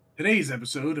Today's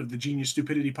episode of the Genius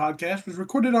Stupidity Podcast was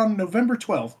recorded on November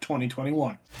 12th,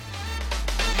 2021. What's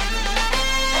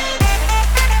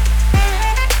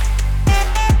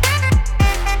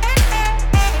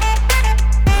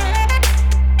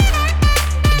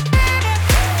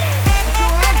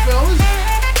going on, fellas?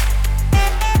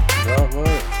 Not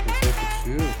much. What's up with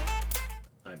you?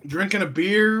 I'm drinking a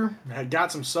beer. I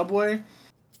got some Subway.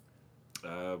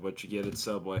 What'd you get at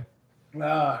Subway?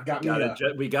 Got me.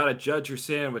 We gotta judge your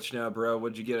sandwich now, bro.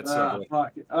 What'd you get at Subway?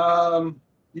 Fuck it.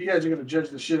 You guys are gonna judge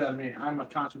the shit out of me. I'm a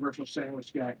controversial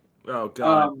sandwich guy. Oh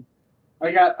god.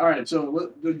 I got all right.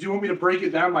 So, do you want me to break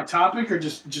it down by topic or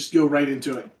just go right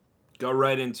into it? Go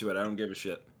right into it. I don't give a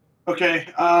shit. Okay.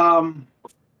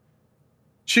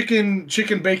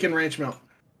 Chicken bacon ranch milk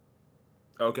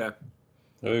Okay.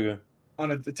 There you go.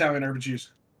 on an Italian herb and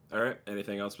cheese. All right.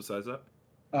 Anything else besides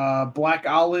that? Black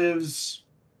olives,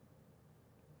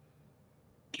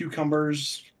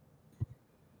 cucumbers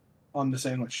on the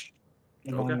sandwich,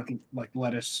 along with like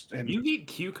lettuce and. You eat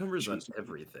cucumbers on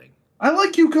everything. I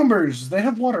like cucumbers. They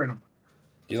have water in them.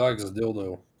 He likes his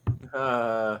dildo.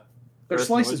 They're Irfton,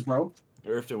 slices, bro.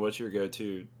 Irfton, what's your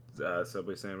go-to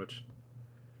Subway sandwich?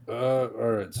 All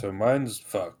right. So mine's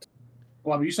fucked.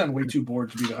 Well, I mean, you sound way too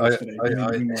bored to be the host today. You need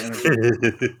to be more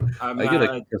energetic. I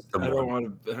don't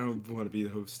want to be the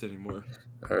host anymore.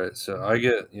 All right. So I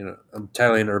get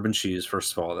Italian urban cheese.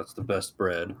 First of all, that's the best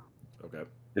bread, Okay.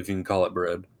 if you can call it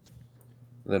bread.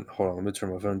 Then hold on. Let me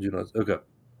turn my phone. Okay.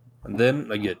 And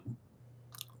then I get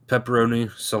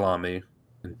pepperoni, salami,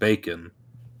 and bacon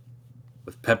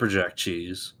with pepper jack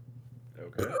cheese.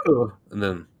 Okay. And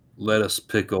then lettuce,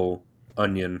 pickle,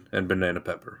 onion, and banana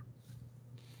pepper.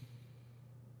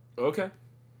 Okay.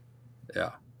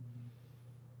 Yeah.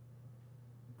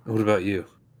 What about you?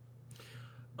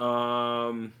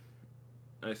 I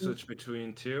switch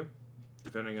between two,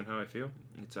 depending on how I feel.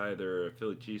 It's either a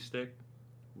Philly cheesesteak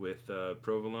with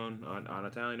provolone on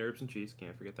Italian herbs and cheese.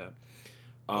 Can't forget that.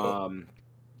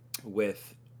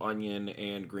 With onion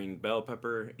and green bell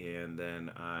pepper, and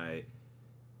then I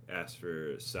ask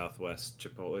for Southwest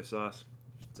Chipotle sauce.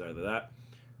 It's either that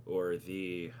or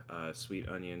the sweet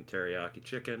onion teriyaki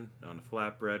chicken on a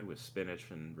flatbread with spinach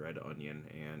and red onion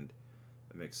and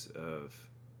a mix of.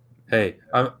 Hey,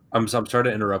 I'm sorry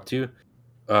to interrupt you.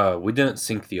 We didn't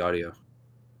sync the audio.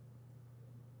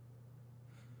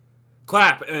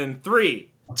 Clap in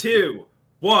 3, 2,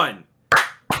 1.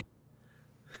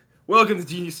 Welcome to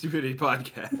Genius Stupidity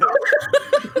Podcast.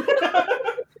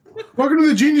 Welcome to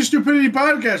the Genius Stupidity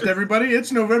Podcast, everybody.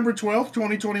 It's November 12th,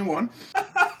 2021.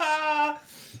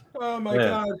 Oh my Yeah.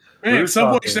 god. Man, We're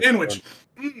Subway talking. sandwich.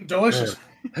 Delicious.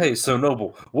 Hey, so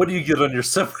Noble, what do you get on your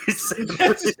Subway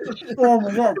sandwich? Oh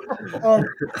my god.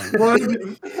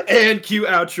 And cue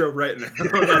outro right now.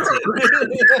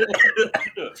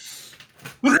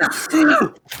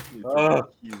 Oh.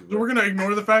 So we're gonna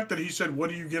ignore the fact that he said, "What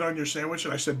do you get on your sandwich?"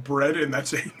 and I said, "Bread," and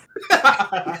that's it.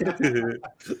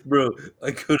 Bro,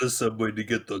 I go to Subway to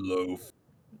get the loaf.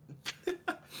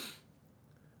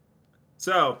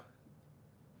 So,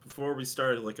 before we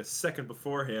started, like a second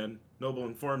beforehand, Noble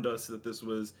informed us that this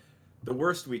was the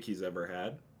worst week he's ever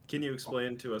had. Can you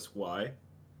explain to us why?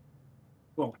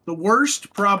 Well, the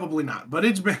worst, probably not, but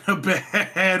it's been a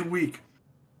bad week.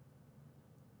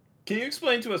 Can you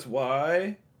explain to us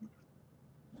why?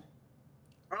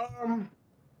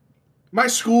 My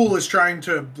school is trying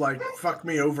to like fuck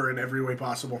me over in every way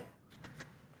possible.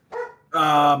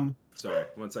 Sorry,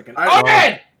 1 second.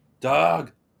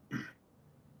 Dog.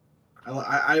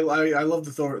 I love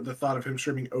the thought of him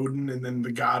streaming Odin and then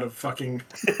the god of fucking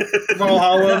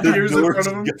Valhalla appears in front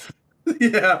of him.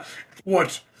 Yeah.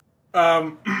 What?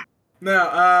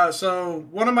 So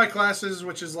one of my classes,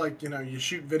 which is like, you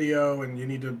shoot video and you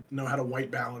need to know how to white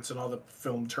balance and all the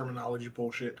film terminology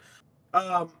bullshit.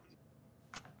 I've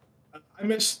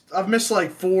missed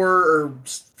like four,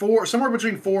 somewhere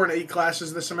between 4 and 8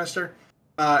 classes this semester.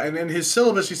 And in his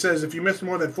syllabus, he says, if you miss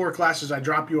more than 4 classes, I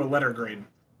drop you a letter grade.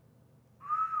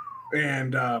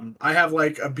 And I have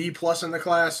like a B+ in the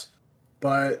class,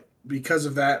 but because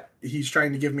of that, he's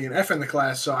trying to give me an F in the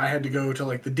class. So I had to go to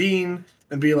like the dean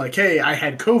and be like, hey, I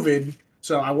had COVID,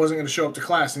 so I wasn't going to show up to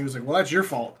class. And he was like, well, that's your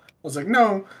fault. I was like,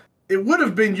 no, it would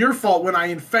have been your fault when I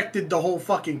infected the whole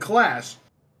fucking class.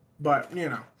 But,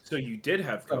 So you did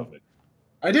have COVID.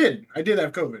 I did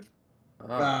have COVID.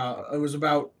 Oh. It was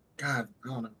about, God, I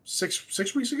don't know,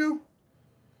 six weeks ago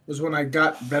was when I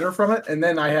got better from it. And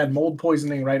then I had mold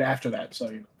poisoning right after that.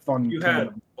 So fun. You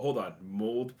had, hold on,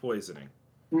 mold poisoning.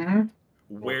 Mm-hmm.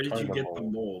 Where did you get the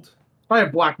mold? I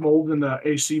have black mold in the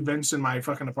AC vents in my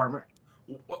fucking apartment.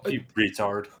 You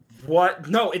retard. What?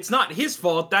 No, it's not his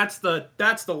fault. That's the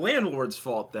landlord's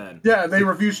fault then. Yeah, they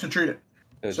refuse to treat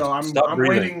it. So I'm breathing.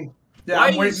 waiting. Yeah, Why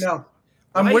I'm waiting is- now.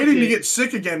 I'm why waiting to did- get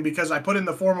sick again because I put in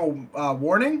the formal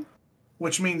warning,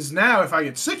 which means now if I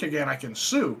get sick again, I can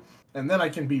sue, and then I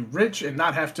can be rich and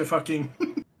not have to fucking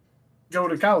go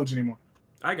to college anymore.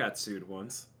 I got sued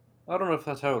once. I don't know if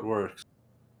that's how it works.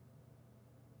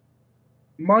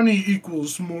 Money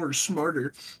equals more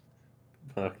smarter.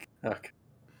 Okay.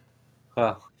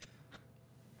 Well,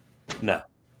 no.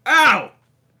 Ow!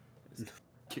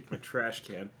 Kick my trash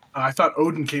can. I thought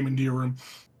Odin came into your room.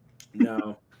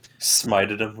 No.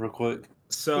 Smited him real quick.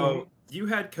 So you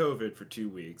had COVID for 2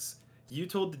 weeks. You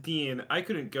told the dean I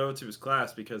couldn't go to his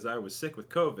class because I was sick with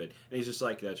COVID, and he's just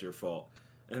like, "That's your fault."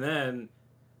 And then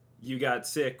you got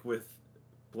sick with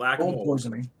black Mold mold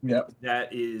poisoning. Yep.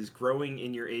 that is growing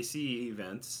in your AC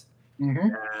vents Mm-hmm.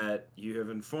 that you have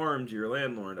informed your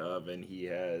landlord of, and he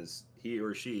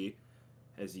or she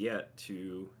has yet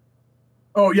to.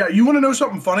 Oh yeah, you want to know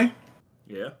something funny?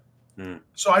 Yeah.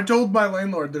 So I told my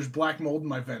landlord there's black mold in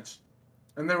my vents,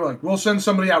 and they were like, "We'll send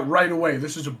somebody out right away.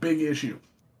 This is a big issue."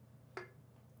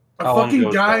 A How long fucking ago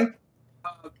was guy,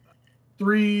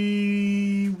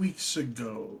 3 weeks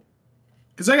ago,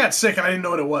 because I got sick and I didn't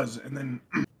know what it was, and then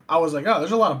I was like, "Oh,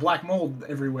 there's a lot of black mold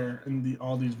everywhere in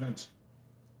all these vents."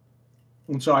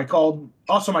 And so I called.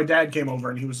 Also, my dad came over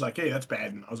and he was like, "Hey, that's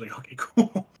bad." And I was like, "Okay,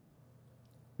 cool."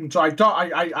 And so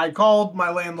I called my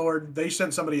landlord. They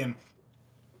sent somebody in.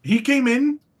 He came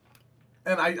in,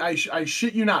 and I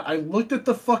shit you not. I looked at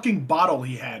the fucking bottle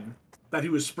he had that he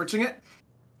was spritzing it.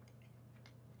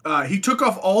 He took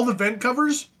off all the vent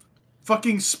covers,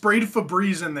 fucking sprayed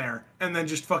Febreze in there, and then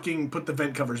just fucking put the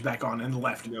vent covers back on and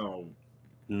left.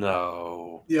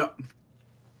 No. Yep.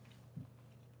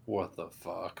 What the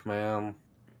fuck, man?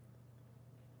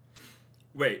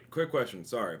 Wait, quick question.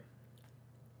 Sorry.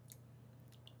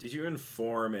 Did you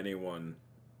inform anyone?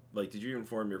 Like, did you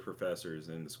inform your professors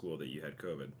in the school that you had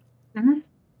COVID? Mhm.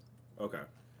 Okay.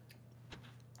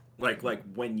 Like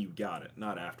when you got it,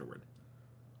 not afterward.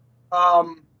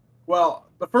 Well,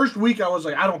 the first week I was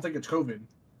like, I don't think it's COVID.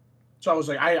 So I was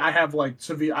like, I have like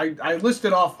severe. I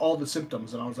listed off all the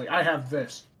symptoms, and I was like, I have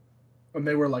this, and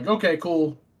they were like, okay,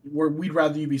 cool. We'd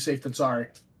rather you be safe than sorry.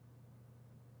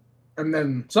 And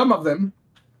then some of them,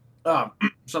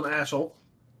 some asshole.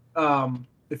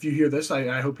 If you hear this,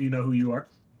 I hope you know who you are.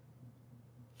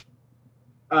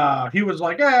 He was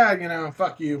like,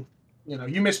 fuck you.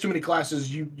 You missed too many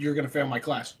classes. You're gonna fail my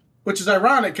class, which is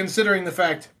ironic considering the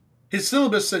fact his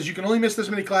syllabus says you can only miss this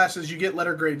many classes. You get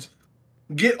letter grades.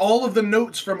 Get all of the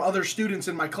notes from other students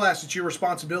in my class. It's your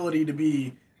responsibility to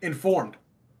be informed.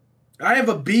 I have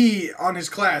a B on his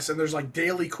class, and there's like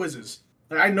daily quizzes.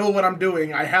 Like, I know what I'm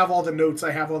doing. I have all the notes.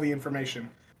 I have all the information.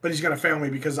 But he's gonna fail me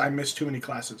because I missed too many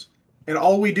classes. And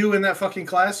all we do in that fucking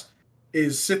class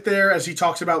is sit there as he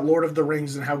talks about Lord of the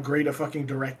Rings and how great a fucking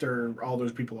director all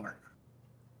those people are.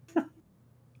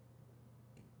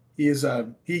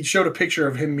 He showed a picture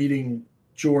of him meeting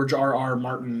George R.R.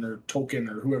 Martin or Tolkien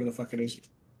or whoever the fuck it is.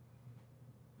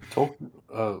 How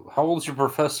old is your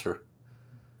professor?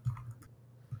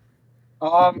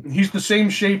 He's the same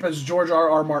shape as George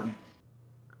R.R. Martin.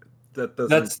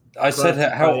 I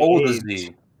said, how old is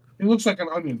he? He looks like an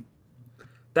onion.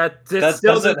 That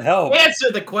still doesn't help.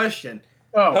 Answer the question.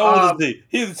 Oh, How old is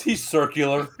he? He's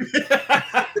circular.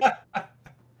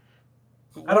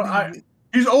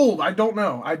 He's old. I don't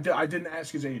know. I didn't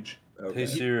ask his age. Okay. Hey He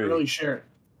didn't Siri, really share it.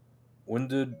 when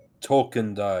did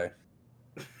Tolkien die?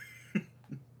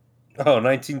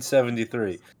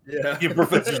 1973. Yeah. Your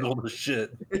professor's old as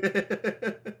shit.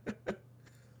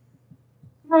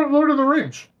 Lord of the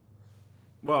Rings.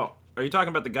 Well, are you talking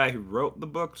about the guy who wrote the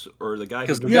books, or the guy who?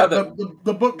 Because the Yeah, guy that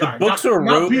the book the guy. books not, were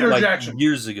not wrote Peter like Jackson.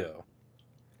 years ago.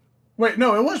 Wait,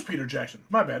 no, it was Peter Jackson.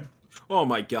 My bad. Oh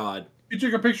my God. You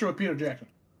took a picture with Peter Jackson.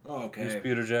 Oh, Who's okay.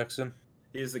 Peter Jackson?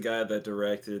 He's the guy that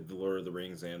directed the Lord of the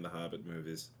Rings and the Hobbit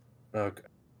movies. Okay.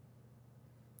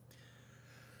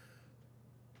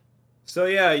 So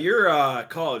yeah, your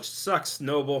college sucks,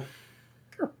 Noble.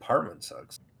 Your apartment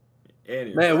sucks. And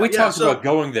your Man, we Yeah, talked so- about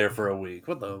going there for a week.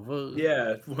 What the fuck?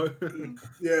 yeah.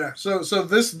 Yeah. So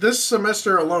this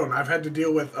semester alone, I've had to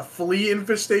deal with a flea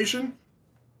infestation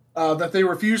that they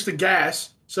refused to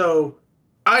gas. So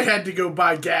I had to go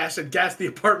buy gas and gas the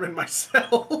apartment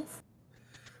myself.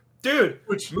 Dude,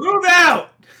 Which move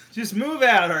out. Just move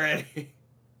out already.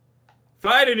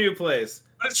 Find a new place.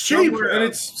 it's cheap Somewhere and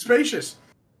else. it's spacious.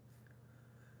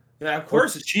 Yeah, of Of course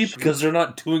course, it's cheap because they're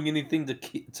not doing anything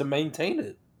to maintain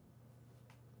it.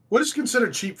 What is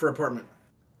considered cheap for apartment?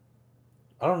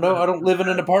 I don't know. I don't live in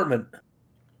an apartment.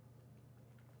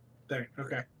 Dang.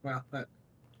 Okay. Well, that.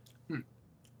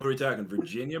 Are we talking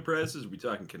Virginia prices? Or are we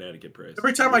talking Connecticut prices?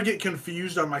 Every time I get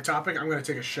confused on my topic, I'm going to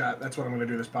take a shot. That's what I'm going to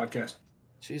do this podcast.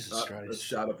 Jesus A Christ.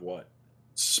 shot of what?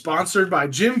 Sponsored by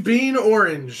Jim Beam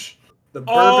Orange, the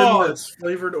bourbon Oh! that's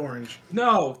flavored orange.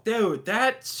 No, dude,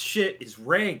 that shit is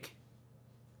rank.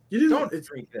 You didn't. Don't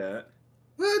drink that.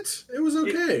 What? It was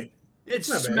okay. It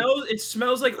not bad.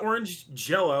 smells like orange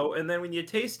Jello, and then when you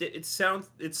taste it, it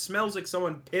smells like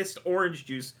someone pissed orange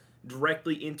juice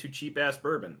directly into cheap ass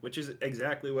bourbon, which is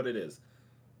exactly what it is.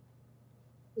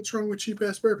 What's wrong with cheap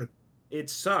ass bourbon? It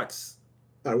sucks.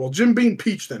 All right, well, Jim Beam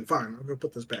Peach then. Fine, I'll go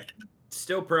put this back.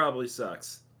 Still probably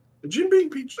sucks. Jim Beam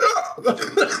Peach.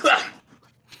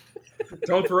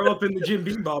 Don't throw up in the Jim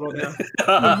Beam bottle now.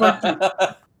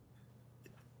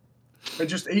 I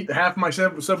just ate half my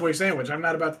Subway sandwich. I'm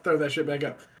not about to throw that shit back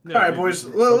up. No, All right, boys.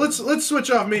 Well, let's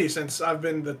switch off me since I've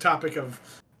been the topic of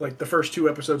like the first 2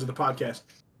 episodes of the podcast.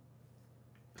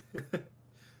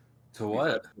 To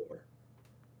what?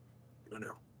 I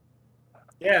know.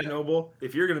 Yeah, Noble.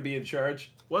 If you're gonna be in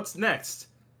charge, what's next?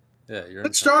 Yeah, you're.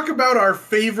 Let's talk about our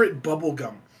favorite bubble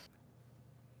gum.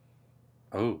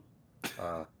 Oh.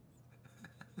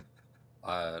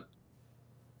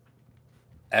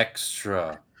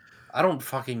 Extra. I don't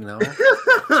fucking know.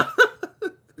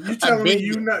 You telling me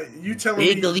you not? You telling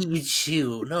me?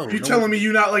 chew. No. You telling me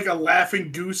you not like a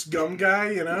laughing goose gum guy?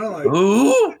 You know, like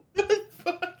Ooh.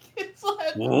 It's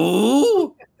like,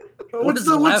 Ooh. What is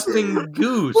laughing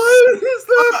goose? What is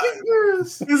laughing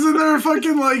goose? Isn't there a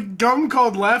fucking like gum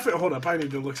called laughing? Hold up, I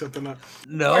need to look something up.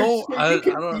 No, I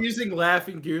don't. confusing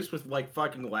Laughing Goose with like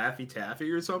fucking Laffy Taffy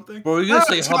or something. Bro, you're gonna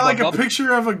say It's got like a Hubba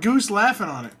picture of a goose laughing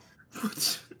on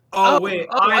it. Oh, wait,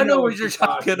 I know what you're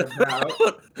talking about.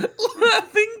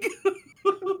 Laughing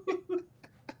goose.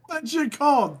 That shit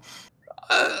called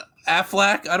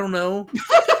Aflac? I don't know.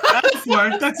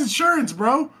 Aflac. That's insurance,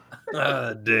 bro.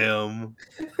 Damn.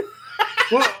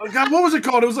 Well, God, what was it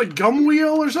called? It was like gum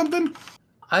wheel or something.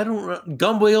 I don't know.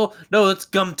 Gum wheel? No, that's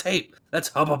gum tape. That's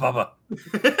Hubba Bubba.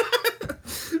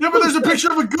 Yeah, but there's a picture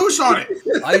of a goose on it.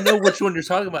 I know which one you're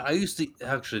talking about. I used to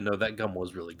actually know that gum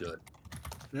was really good.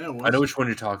 Yeah, it was. I know which one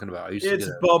you're talking about. I used to It's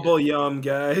get it. Bubble Yum,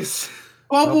 guys.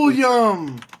 Bubble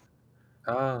yum.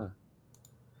 Ah.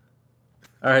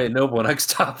 All right, Noble.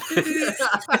 Next topic.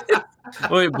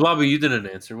 Wait, Blobby, you didn't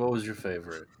answer. What was your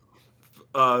favorite?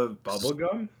 Bubble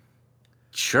gum?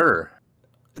 Sure.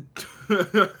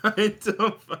 I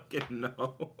don't fucking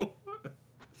know.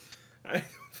 I don't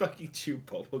fucking chew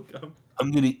bubble gum.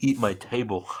 I'm gonna eat my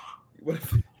table. What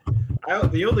if,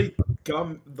 the only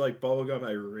gum like bubble gum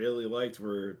I really liked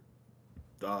were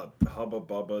Hubba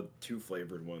Bubba 2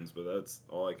 flavored ones, but that's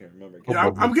all I can remember.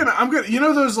 Yeah, I'm gonna. You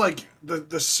know those like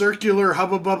the circular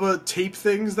Hubba Bubba tape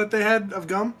things that they had of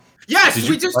gum. Yes, Did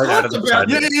we you just bite out talked of the about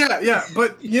side? it. Yeah.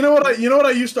 But you know what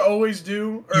I used to always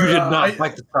do. You did not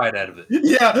bite the side out of it.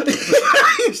 Yeah,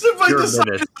 I used to bite You're the a side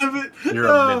menace. of it. You're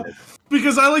a minute.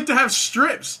 Because I like to have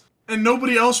strips, and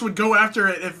nobody else would go after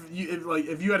it if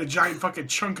you had a giant fucking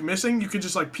chunk missing. You could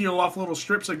just like peel off little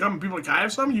strips of gum, and people are like, I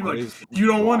have some. You like, you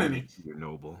don't want any. You're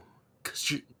Noble.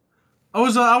 Cause you, I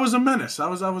was a menace. I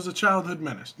was a childhood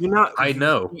menace. You're not. I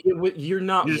know. You're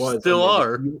not. You was still a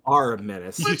menace. are. You are a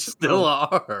menace. You still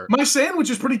are. My sandwich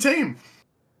is pretty tame.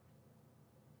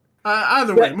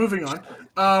 Either way, moving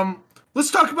on. Let's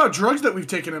talk about drugs that we've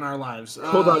taken in our lives.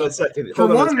 Hold on a second. For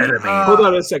one, Hold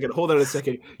on a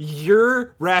second.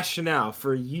 Your rationale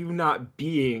for you not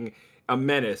being a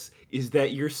menace is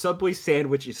that your Subway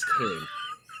sandwich is tame.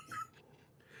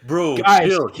 Bro, Guys,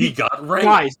 chill. He got raped.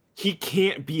 Guys, he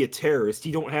can't be a terrorist.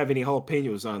 He don't have any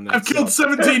jalapenos on that. I've killed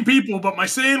 17 people, but my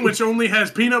sandwich only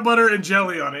has peanut butter and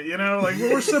jelly on it. You know, like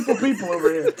we're simple people over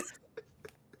here.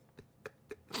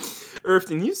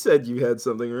 Irfton, you said you had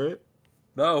something, right?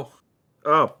 No,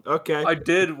 Oh, okay. I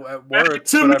did at work,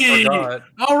 To but me. I forgot.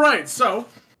 All right, so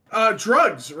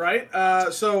drugs, right?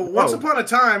 So once Whoa. upon a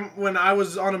time, when I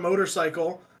was on a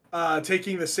motorcycle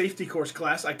taking the safety course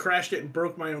class, I crashed it and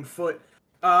broke my own foot,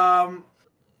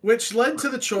 which led to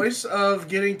the choice of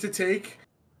getting to take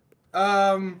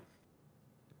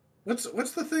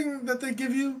what's the thing that they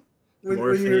give you when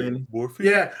Morphine. Morphine?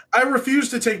 yeah, I refused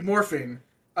to take morphine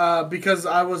because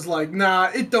I was like,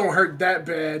 nah, it don't hurt that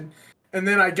bad. And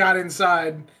then I got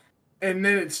inside, and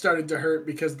then it started to hurt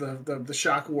because the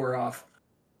shock wore off.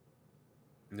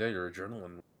 Yeah, your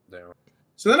adrenaline down.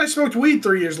 So then I smoked weed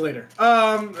 3 years later.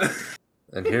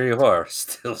 And here you are,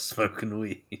 still smoking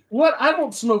weed. What? I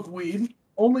don't smoke weed,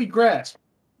 only grass.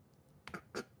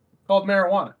 Called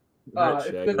marijuana. Right,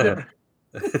 It's Shaggy.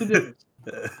 the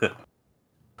difference.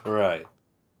 Right.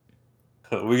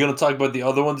 Are we gonna talk about the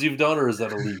other ones you've done, or is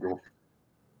that illegal?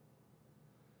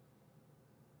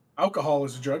 Alcohol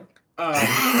is a drug. I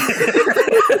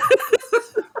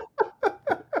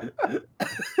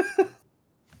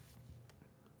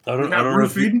You're don't not know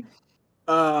if you, roofied.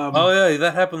 oh yeah,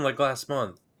 that happened like last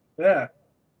month. Yeah.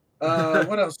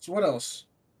 What else? What else?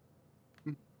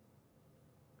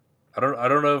 I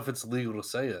don't know if it's legal to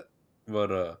say it,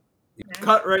 but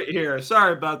Cut right here.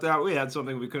 Sorry about that. We had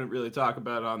something we couldn't really talk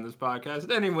about on this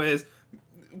podcast. Anyways,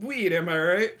 weed, am I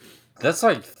right? that's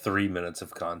like 3 minutes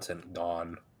of content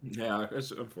gone. Yeah,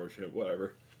 it's unfortunate.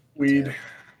 Whatever. Weed. Damn.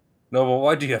 No, but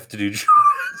why do you have to do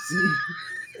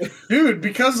drugs? Dude,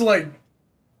 because like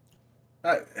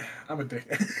I'm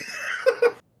addicted.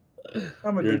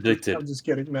 I'm You're addicted. addicted. I'm just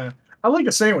kidding, man. I like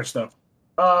a sandwich though.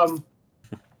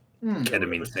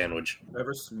 Ketamine sandwich.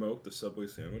 Ever smoked the Subway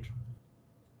sandwich?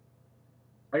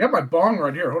 I got my bong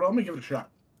right here. Hold on, let me give it a shot.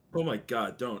 Oh my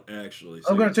god, don't actually.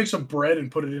 I'm gonna take some bread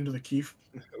and put it into the keef.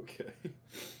 Okay.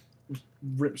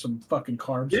 Rip some fucking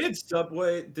carbs. Did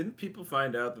Subway? Didn't people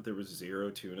find out that there was 0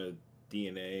 tuna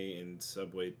DNA in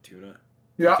Subway tuna?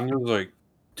 I Yeah. think it was like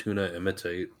tuna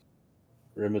imitate.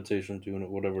 Or imitation tuna,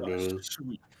 whatever it is.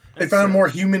 Sweet. They found more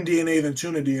human DNA than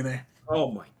tuna DNA.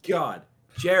 Oh my god,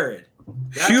 Jared.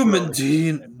 that's Human what-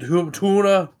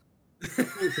 tuna.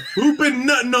 Who been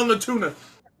nutting on the tuna?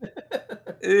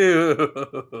 Ew.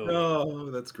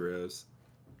 Oh, that's gross.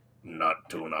 Not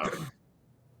tuna.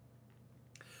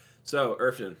 So,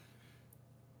 Irfton,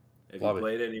 have Love you it.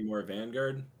 played any more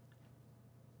Vanguard?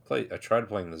 I tried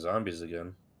playing the zombies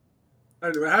again.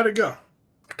 How'd it go?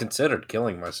 I considered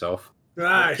killing myself.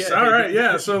 Nice. Okay. All right.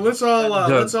 Yeah. So let's all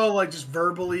Done. like just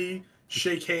verbally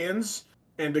shake hands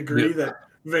and agree Yeah. that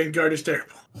Vanguard is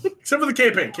terrible, except for the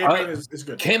campaign. Campaign is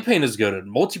good. Campaign is good.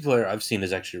 Multiplayer I've seen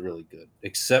is actually really good,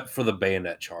 except for the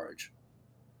bayonet charge.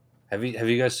 Have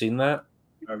you guys seen that?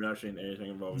 I've not seen anything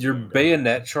involved. Your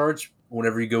bayonet charge,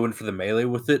 whenever you go in for the melee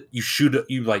with it,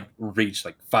 you like reach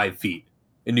like 5 feet,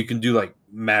 and you can do like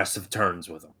massive turns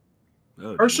with them.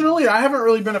 Oh, Personally, I haven't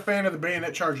really been a fan of the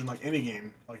bayonet charge in like any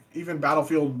game. Like even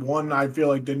Battlefield 1, I feel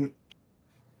like didn't.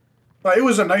 But it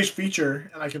was a nice feature,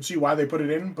 and I can see why they put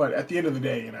it in. But at the end of the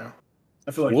day,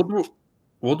 I feel like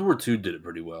World War II did it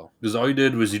pretty well because all you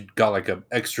did was you got like an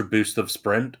extra boost of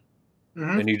sprint,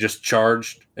 Mhm. and you just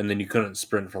charged, and then you couldn't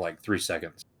sprint for like 3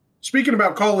 seconds. Speaking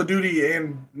about Call of Duty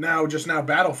and now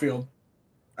Battlefield,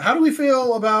 how do we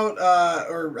feel about,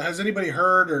 or has anybody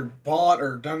heard or bought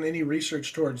or done any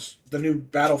research towards the new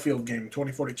Battlefield game,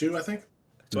 2042, I think?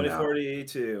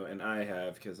 2042, and I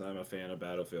have because I'm a fan of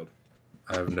Battlefield.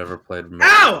 I've never played.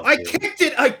 Ow! I kicked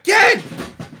it again.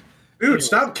 Dude,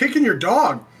 stop kicking your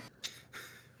dog.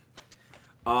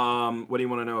 What do you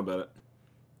want to know about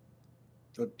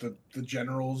it? The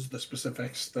generals, the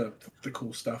specifics, the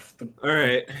cool stuff, the All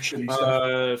right. shitty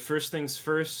stuff. First things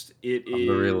first. It I'm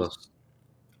the realist.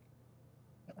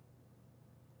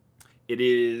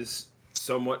 is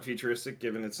somewhat futuristic,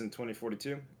 given it's in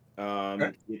 2042.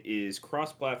 Okay. It is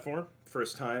cross-platform.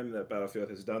 First time that Battlefield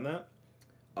has done that.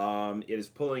 It is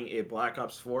pulling a Black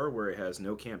Ops 4 where it has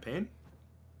no campaign.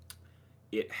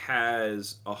 It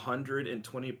has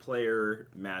 120 player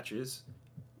matches,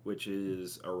 which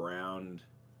is around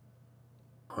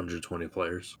 120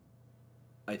 players.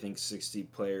 I think 60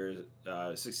 players,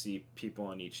 60 people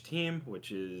on each team,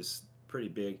 which is pretty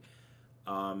big.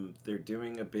 They're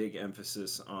doing a big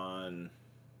emphasis on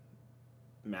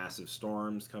massive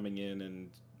storms coming in and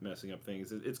messing up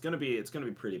things. It's gonna be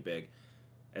pretty big,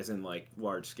 as in like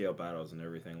large scale battles and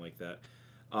everything like that.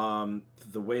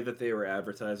 The way that they were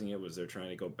advertising it was they're trying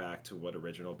to go back to what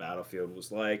original Battlefield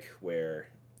was like, where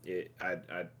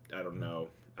I don't know.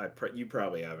 You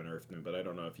probably haven't, Earthman, but I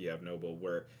don't know if you have Noble,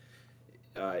 where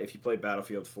if you play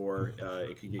Battlefield 4,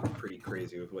 it could get pretty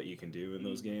crazy with what you can do in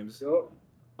those games.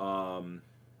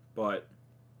 But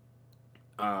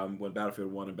when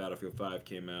Battlefield 1 and Battlefield 5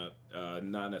 came out,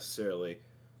 not necessarily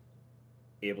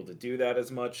able to do that as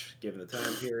much given the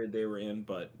time period they were in,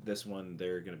 but this one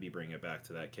they're going to be bringing it back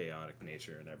to that chaotic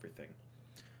nature and everything.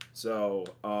 So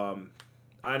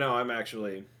I know I'm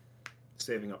actually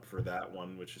saving up for that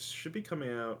one, which should be coming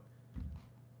out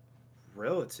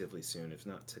relatively soon, if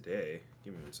not today.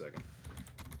 Give me 1 second.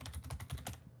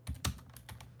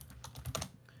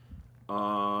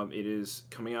 It is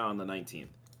coming out on the 19th.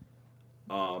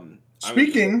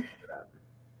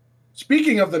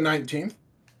 Speaking of the 19th,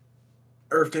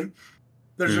 Irfton,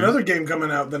 there's another game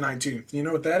coming out the 19th. You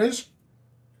know what that is?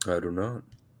 I do not.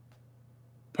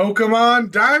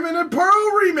 Pokemon Diamond and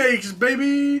Pearl remakes,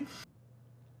 baby.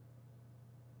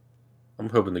 I'm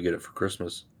hoping to get it for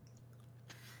Christmas.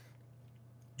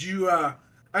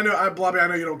 I know, Blobby, I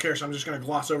know you don't care, so I'm just going to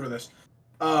gloss over this.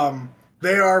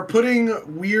 They are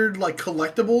putting weird like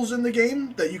collectibles in the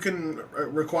game that you can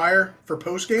require for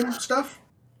post game stuff,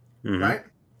 Mm-hmm. right?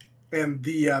 And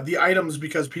the items,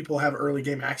 because people have early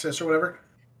game access or whatever,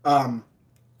 um,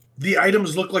 the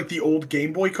items look like the old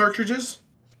Game Boy cartridges.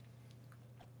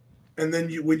 And then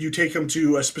when you take them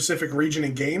to a specific region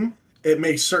in game, it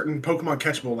makes certain Pokemon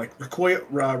catchable, like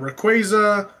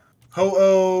Rayquaza,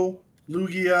 Ho-Oh,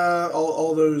 Lugia,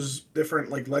 all those different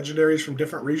like legendaries from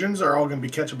different regions are all going to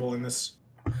be catchable in this.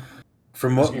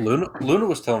 From This what game. Luna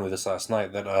was telling me this last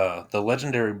night, that the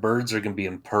legendary birds are going to be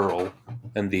in Pearl,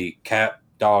 and the cat,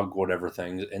 dog, whatever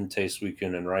things, Entei,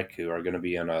 Suicune, and Raikou are going to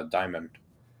be in Diamond.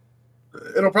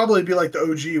 It'll probably be like the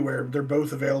OG where they're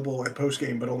both available at post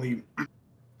game, but only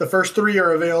the first three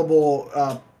are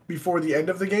available before the end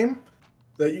of the game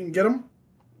that you can get them.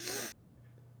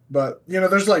 But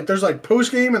there's like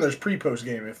post game and there's pre post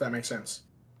game, if that makes sense.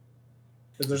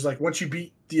 Because there's like once you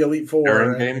beat the Elite Four, During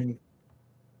and game? then,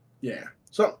 yeah,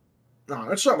 so no,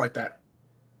 it's something like that.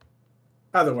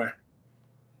 Either way,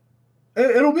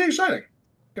 it'll be exciting.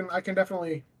 I can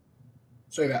definitely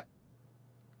say that.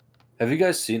 Have you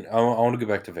guys seen? I want to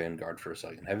go back to Vanguard for a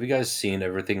second. Have you guys seen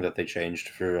everything that they changed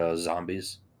for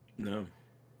zombies? No.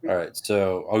 All right,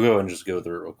 so I'll go and just go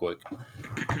through it real quick.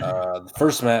 The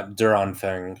first map, Duran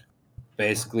Feng,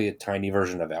 basically a tiny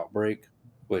version of Outbreak,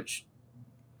 which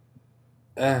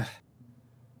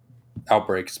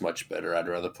Outbreak's much better. I'd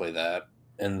rather play that.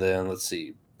 And then let's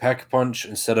see, Pack Punch.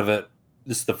 Instead of it,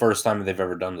 this is the first time they've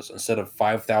ever done this. Instead of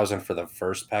 5,000 for the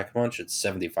first Pack Punch, it's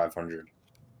 7,500,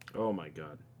 Oh my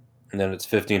god. and then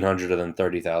it's 1,500, and then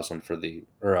 30,000 for the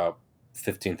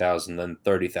 15,000, then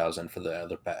 30,000 for the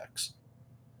other packs.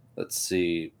 Let's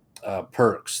see,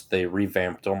 perks. They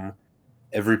revamped them.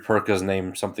 Every perk is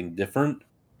named something different,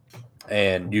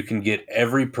 and you can get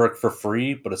every perk for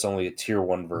free, but it's only a tier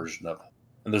 1 version of it.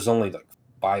 And there's only like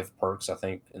 5 perks, I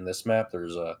think, in this map.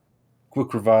 There's a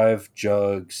Quick Revive,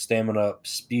 Jug, Stamina Up,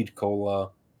 Speed Cola,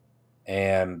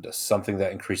 and something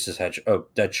that increases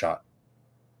Deadshot.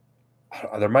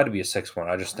 There might be a 6th one.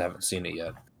 I just haven't seen it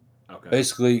yet. Okay.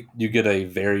 Basically, you get a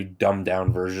very dumbed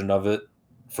down version of it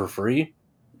for free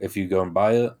if you go and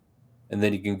buy it. And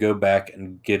then you can go back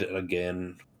and get it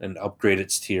again and upgrade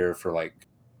its tier for like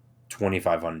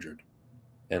 2,500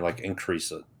 and like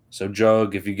increase it. So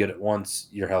Jug, if you get it once,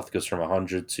 your health goes from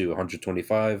 100 to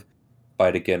 125. Buy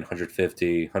it again,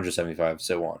 150, 175,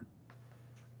 so on.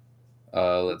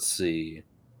 Let's see.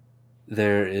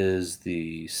 There is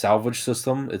the salvage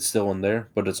system. It's still in there,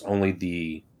 but it's only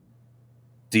the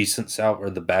decent salvage or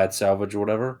the bad salvage or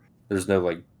whatever. There's no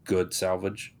like good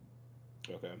salvage.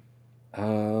 Okay.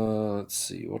 Let's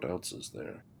see. What else is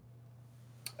there?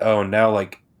 Oh, now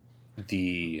like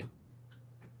the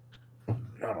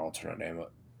not alternate name it.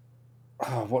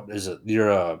 Oh, what is it?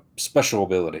 Your special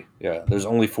ability. Yeah, there's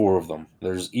only 4 of them.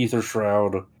 There's Ether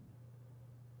Shroud,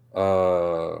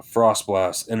 Frost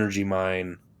Blast, Energy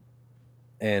Mine,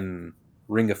 and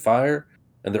Ring of Fire,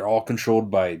 and they're all controlled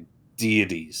by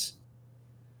deities.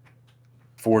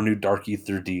 4 new Dark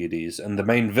Ether deities, and the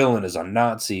main villain is a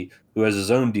Nazi who has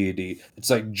his own deity. It's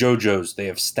like JoJo's. They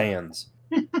have stands.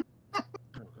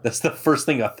 That's the first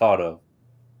thing I thought of.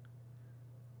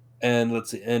 And let's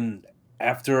see. And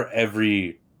after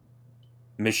every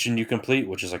mission you complete,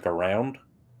 which is like a round,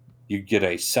 you get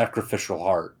a sacrificial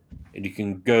heart, and you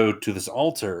can go to this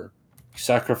altar,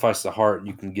 sacrifice the heart, and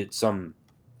you can get some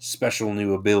special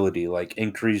new ability like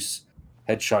increase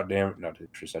headshot damage, not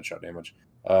increase headshot damage.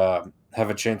 Have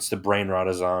a chance to brain rot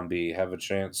a zombie. Have a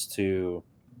chance to,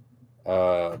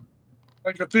 Like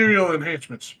ethereal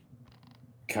enhancements.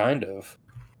 kind of.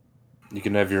 You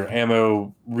can have your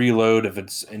ammo reload if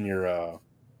it's in your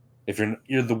if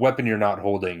you're the weapon you're not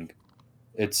holding,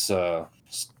 it's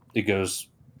it goes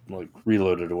like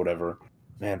reloaded or whatever.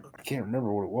 Man, I can't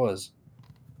remember what it was.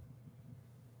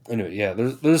 Anyway, yeah,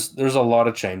 there's a lot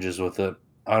of changes with it.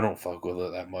 I don't fuck with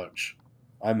it that much.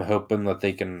 I'm hoping that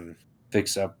they can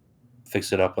fix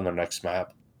it up on their next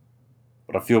map.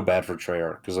 But I feel bad for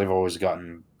Treyarch because they've always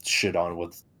gotten shit on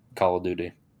with Call of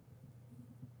Duty.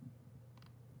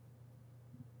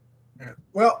 Yeah.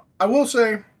 Well, I will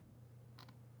say,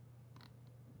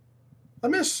 I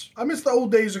miss the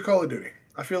old days of Call of Duty.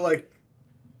 I feel like,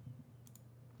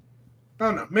 I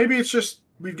don't know. Maybe it's just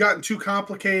we've gotten too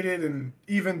complicated, and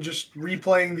even just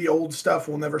replaying the old stuff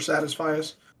will never satisfy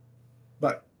us.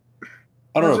 But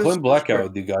I don't know. it's Playing Blackout great.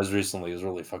 with you guys recently is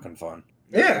really fucking fun.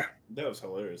 Yeah. That was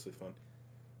hilariously fun.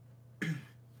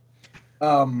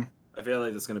 I feel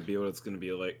like it's gonna be what it's gonna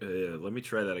be like. Let me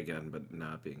try that again, but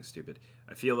not being stupid.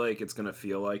 I feel like it's gonna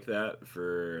feel like that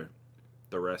for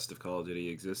the rest of Call of Duty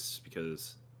exists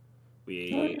because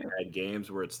We had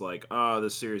games where it's like, oh,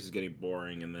 this series is getting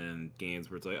boring, and then games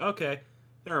where it's like, okay,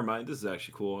 never mind, this is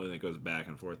actually cool, and it goes back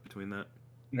and forth between that.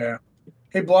 Yeah.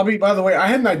 Hey, Blobby, by the way, I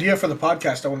had an idea for the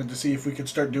podcast I wanted to see if we could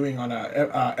start doing on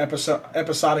a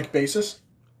episodic basis.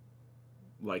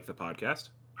 Like the podcast?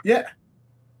 Yeah.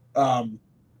 But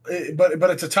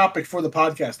it's a topic for the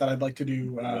podcast that I'd like to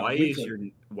do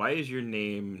weekly. Why is your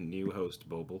name New Host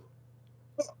Boble?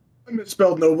 It's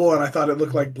spelled Noble, and I thought it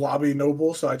looked like Blobby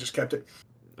Noble, so I just kept it.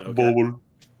 Okay. Bobble.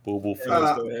 Let's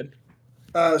go ahead.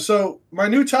 So my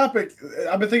new topic,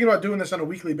 I've been thinking about doing this on a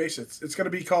weekly basis. It's going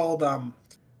to be called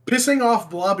Pissing Off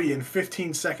Blobby in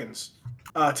 15 Seconds.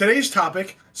 Today's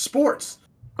topic, sports.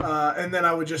 And then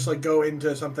I would just like go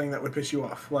into something that would piss you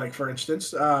off. Like, for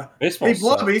instance, Baseball hey,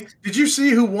 Blobby, sucks. did you see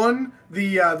who won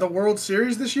the World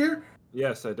Series this year?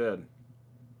 Yes, I did.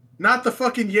 Not the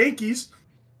fucking Yankees.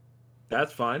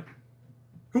 That's fine.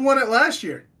 Who won it last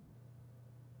year?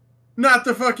 Not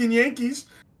the fucking Yankees.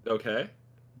 Okay.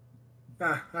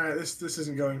 All right, this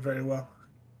isn't going very well.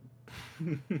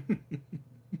 Oh,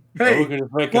 Hey, we're gonna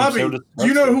make him Blobby, so do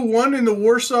you know who won in the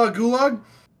Warsaw Gulag?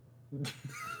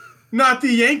 Not the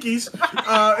Yankees.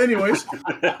 Anyways,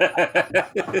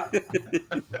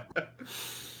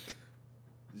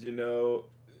 Did you know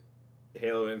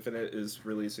Halo Infinite is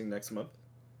releasing next month?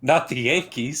 Not the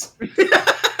Yankees.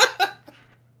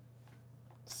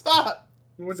 Stop.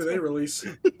 when did they release?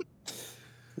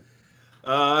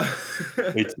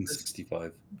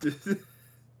 1865.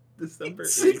 December 8th.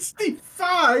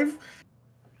 65.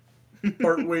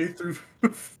 Partway through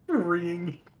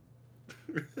freeing.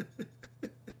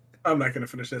 I'm not gonna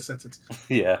finish that sentence.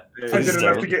 Yeah. I did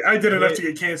enough don't. to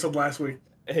get canceled last week.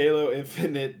 Halo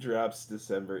Infinite drops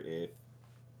December 8th.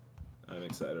 I'm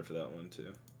excited for that one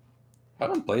too. I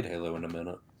haven't played Halo in a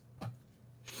minute.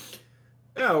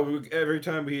 No, every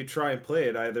time we try and play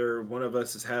it, either one of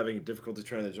us is having difficulty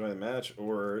trying to join the match,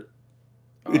 or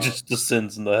It just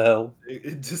descends into hell.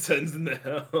 it descends into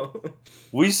hell.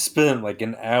 We spent like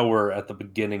an hour at the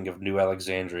beginning of New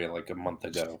Alexandria like a month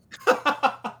ago.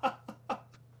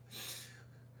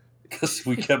 Because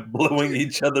we kept blowing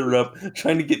each other up,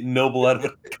 trying to get Noble out of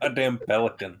a goddamn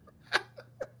pelican.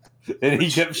 And he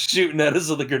kept shooting at us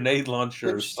with a grenade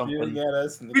launcher or Shooting something. at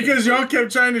us. Because y'all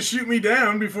kept trying to shoot me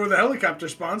down before the helicopter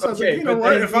spawned. So I was Okay, like, you know but what?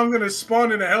 then- If I'm gonna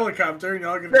spawn in a helicopter and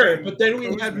y'all gonna Sure, try but then we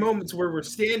and had pose me- moments where we're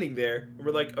standing there, and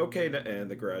we're like, okay, and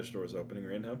the garage door is opening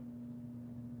right now.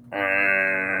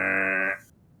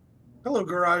 Hello,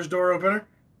 garage door opener.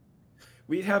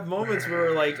 We'd have moments where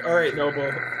we're like, all right,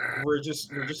 Noble, we're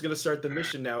just gonna start the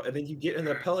mission now, and then you get in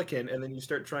the Pelican, and then you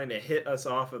start trying to hit us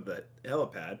off of the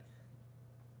helipad.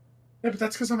 Yeah, but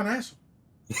that's because I'm an asshole.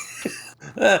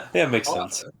 Yeah, it makes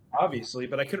sense. Obviously,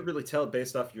 but I couldn't really tell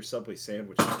based off your Subway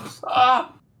sandwich.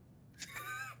 Ah!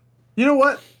 You know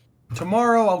what?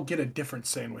 Tomorrow I'll get a different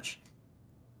sandwich.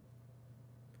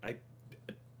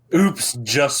 Oops,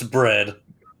 just bread.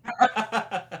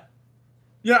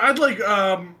 Yeah, I'd like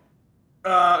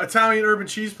Italian urban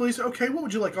cheese, please. Okay, what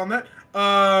would you like on that?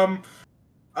 Italian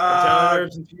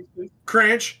herbs and cheese, please.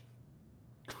 Cranch.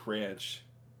 Cranch.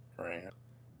 Right.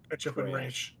 Ketchup and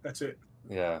ranch. That's it.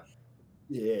 Yeah.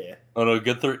 Yeah. Oh no,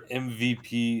 get their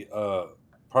MVP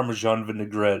Parmesan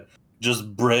vinaigrette.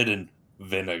 Just bread and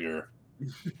vinegar.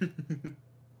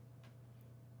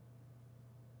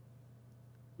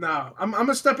 No, I'm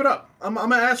gonna step it up. I'm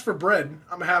gonna ask for bread.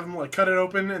 I'm gonna have them like cut it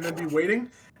open and then be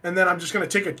waiting, and then I'm just gonna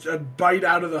take a bite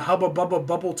out of the Hubba Bubba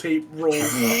bubble tape roll.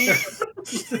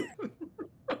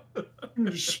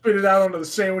 Just spit it out onto the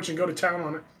sandwich and go to town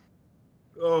on it.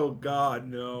 Oh God,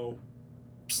 no!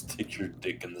 Stick your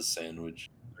dick in the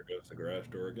sandwich. There goes the garage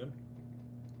door again.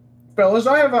 Fellas,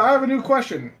 I have a new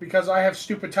question because I have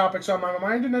stupid topics on my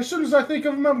mind, and as soon as I think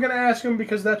of them, I'm gonna ask them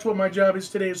because that's what my job is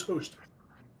today as host.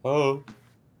 Oh.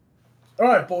 All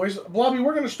right, boys. Blobby,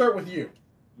 we're gonna start with you.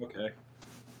 Okay.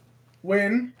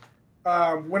 When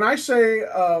I say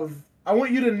I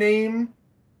want you to name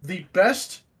the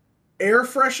best air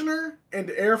freshener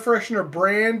and air freshener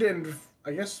brand and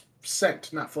I guess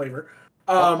scent, not flavor.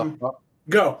 What the fuck?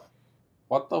 Go.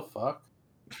 What the fuck?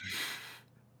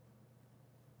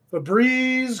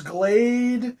 Febreze,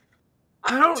 Glade,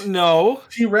 I don't know.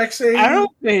 T-Rexade. I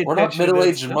don't pay We're not attention to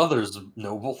middle-aged this stuff. mothers,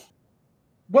 Noble.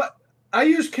 What? I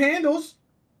use candles.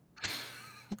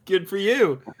 Good for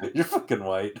you. You're fucking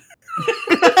white.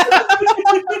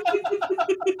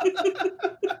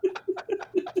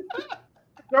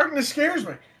 Darkness scares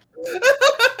me.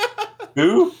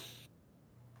 Who?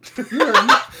 You heard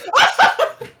me.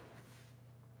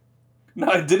 No,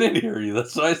 I didn't hear you.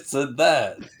 That's why I said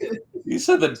that. You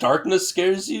said that darkness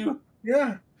scares you?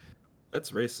 Yeah.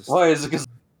 That's racist. Why is it because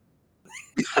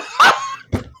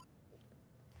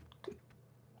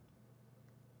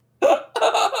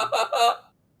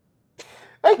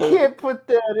I can't put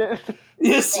that in.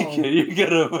 Yes, you can. You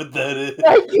gotta put that in.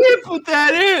 I can't put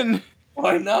that in.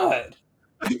 Why not?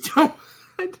 I don't.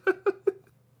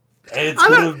 It's I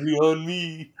gonna be on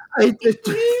me.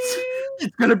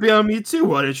 It's gonna be on me too.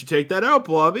 Why didn't you take that out,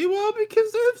 Blobby? Well,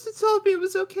 because they told me it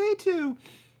was okay to.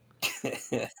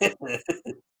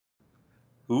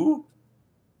 Who?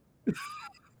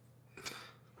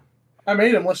 I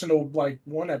made him listen to like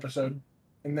one episode,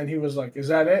 and then he was like, "Is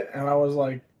that it?" And I was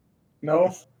like,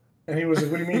 "No." And he was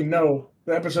like, "What do you mean, no?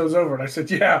 The episode's over." And I said,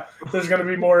 "Yeah, there's gonna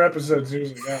be more episodes." He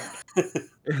was like, "Yeah."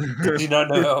 Did you not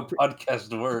know how a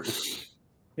podcast works?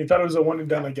 He thought it was a one and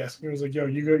done, I guess. He was like, "Yo,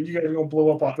 you guys are gonna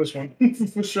blow up off this one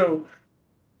for sure."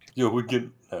 Yo, we get.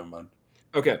 Never mind.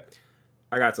 Okay,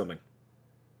 I got something.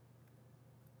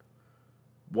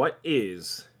 What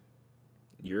is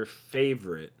your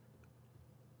favorite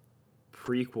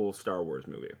prequel Star Wars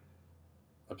movie,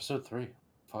 Episode 3.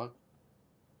 Fuck.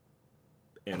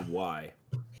 and why?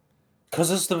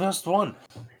 Because it's the best one.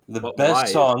 The But best why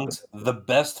is songs, the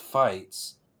best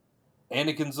fights.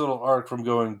 Anakin's little arc from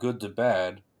going good to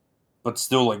bad, but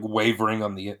still like wavering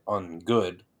on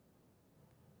good.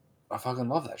 I fucking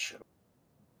love that shit.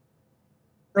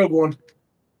 Rogue One.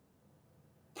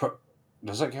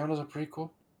 Does that count as a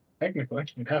prequel? Technically,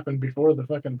 it happened before the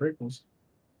fucking prequels.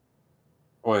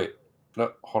 Wait,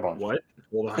 no, hold on. What?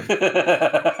 Hold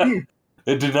on.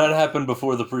 It did not happen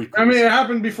before the prequels. I mean, it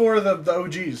happened before the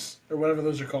OGs or whatever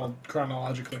those are called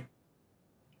chronologically.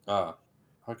 Ah,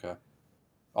 okay.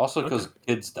 Also, because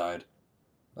kids died.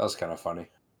 That was kind of funny.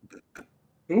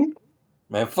 Who?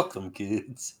 Man, fuck them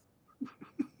kids.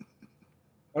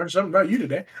 Learned something about you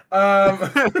today.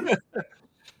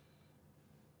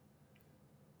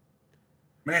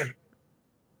 Man,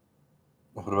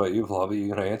 What about you, Blobby? You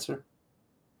gonna answer?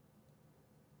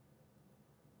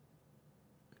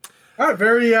 all right,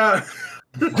 very I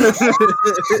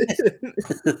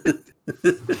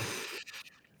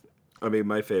mean,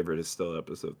 my favorite is still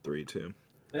episode 3 too.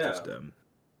 Yeah. Just,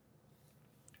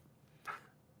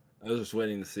 I was just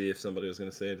waiting to see if somebody was going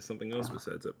to say something else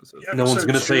besides episode. Yeah. No one's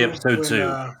gonna say Episode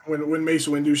episode 2. when Mace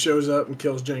Windu shows up and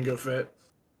kills Jango Fett,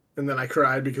 and then I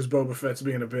cried because Boba Fett's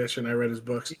being a bitch, and I read his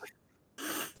books.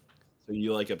 So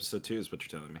you like episode 2 is what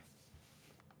you're telling me?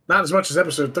 Not as much as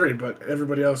episode 3, but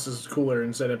everybody else is cooler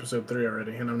and said episode 3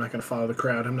 already, and I'm not going to follow the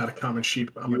crowd. I'm not a common sheep.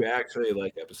 You actually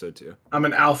like episode 2? I'm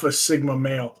an alpha sigma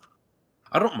male.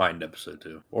 I don't mind episode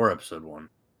 2 or episode 1.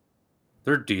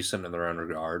 They're decent in their own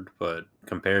regard, but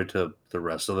compared to the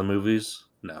rest of the movies,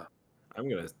 no. I'm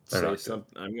gonna They're say not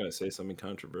something. I'm gonna say something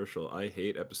controversial. I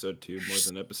hate episode 2 more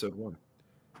than episode 1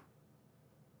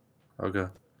 Okay.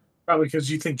 Probably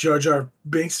because you think Jar Jar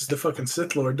Binks is the fucking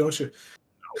Sith Lord, don't you?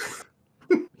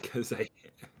 because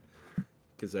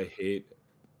I hate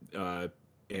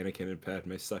Anakin and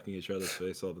Padme sucking each other's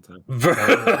face all the time.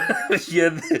 Yeah,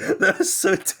 that was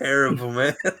so terrible,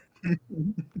 man.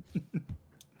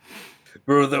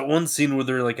 Bro, that one scene where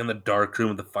they're like in the dark room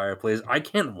with the fireplace, I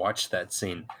can't watch that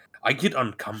scene. I get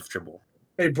uncomfortable.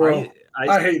 Hey, bro, I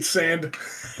I hate sand.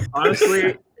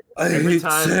 honestly, I Every hate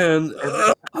time- sand.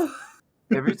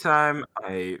 every time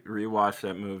I rewatch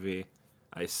that movie,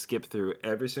 I skip through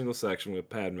every single section with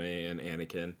Padme and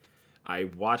Anakin. I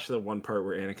watch the one part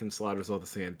where Anakin slaughters all the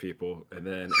sand people, and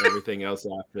then everything else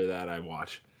after that I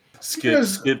watch. Skip.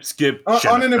 On an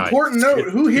Gemini. important note, Skip.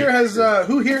 who here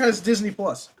has Disney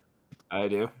Plus? I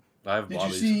do. I have Did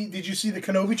Bobby's. you see the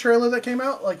Kenobi trailer that came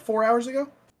out like 4 hours ago?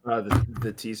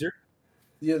 The teaser?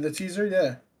 Yeah, the teaser.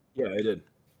 Yeah. Yeah, I did.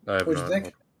 I have What'd you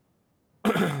not.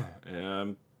 think? And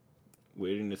I'm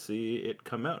waiting to see it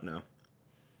come out now.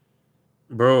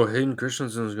 Bro, Hayden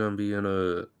Christensen's gonna be in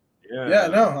a. Yeah,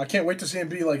 no, I can't wait to see him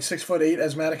be like 6'8"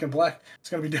 asthmatic and black. It's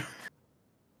gonna be dope.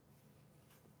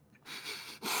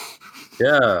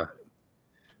 Yeah.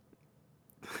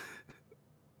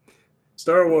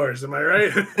 Star Wars, am I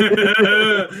right?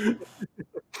 I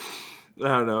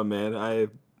don't know, man. I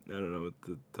don't know what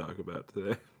to talk about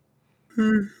today.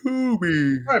 All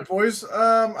right, boys.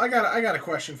 I got a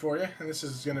question for you, and this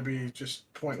is gonna be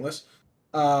just pointless.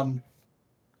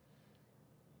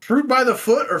 Fruit by the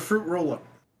foot or fruit roll up?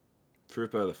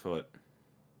 Fruit by the foot.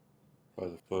 By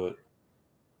the foot.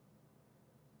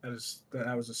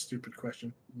 That was a stupid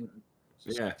question.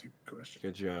 It's a Yeah. stupid question.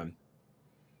 Good job.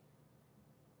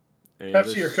 Any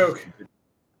Pepsi other or Coke?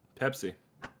 Pepsi.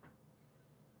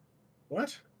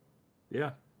 What?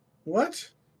 Yeah. What?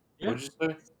 Yeah. What'd you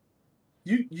say?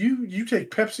 You take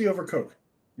Pepsi over Coke?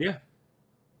 Yeah.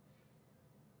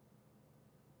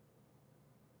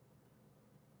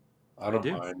 I don't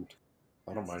do. mind.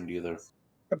 I don't mind either.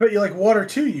 I bet you like water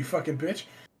too, you fucking bitch.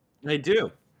 I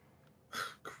do.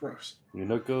 Gross. You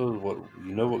know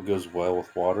what goes well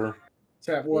with water?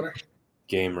 Tap water.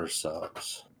 Gamer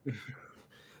subs.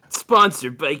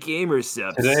 Sponsored by Gamer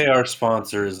Subs. Today our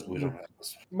sponsor is we don't have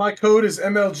this. My code is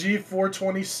MLG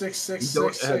 426 We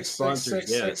don't have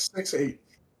sponsors yet. 668.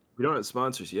 We don't have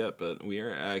sponsors yet, but we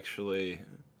are actually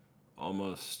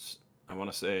almost, I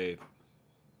want to say,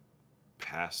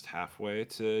 past halfway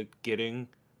to getting.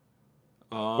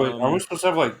 Wait, are we supposed to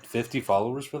have like 50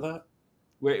 followers for that?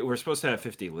 We're supposed to have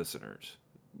 50 listeners.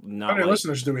 How Not many like,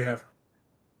 listeners do we have?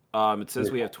 It says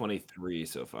we have 23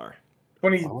 so far.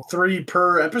 23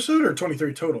 per episode or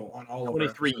 23 total on all of our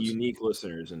 23 episodes? unique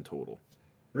listeners in total.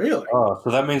 Really? Oh, so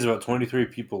that means about 23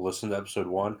 people listened to episode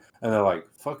 1, and they're like,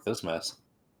 fuck this mess.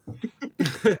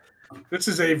 This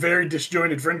is a very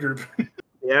disjointed friend group.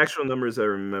 The actual numbers I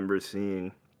remember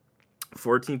seeing: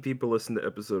 14 people listened to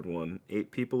episode 1,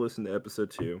 8 people listened to episode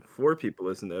 2, 4 people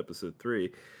listened to episode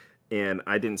 3, and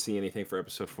I didn't see anything for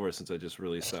episode 4 since I just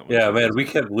released that one. Yeah, man, we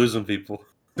kept losing people.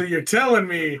 So you're telling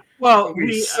me Well,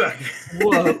 we suck.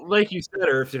 well, like you said,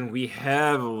 Irfton, we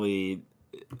heavily,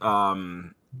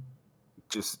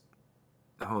 just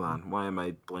hold on. Why am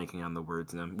I blanking on the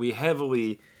words now? We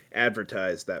heavily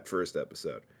advertised that first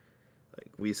episode. Like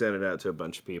we sent it out to a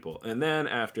bunch of people, and then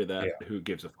after that, who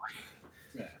gives a fuck?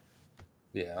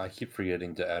 Yeah, I keep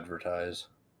forgetting to advertise.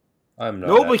 I'm not.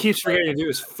 Nobody keeps forgetting to do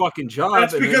his fucking job.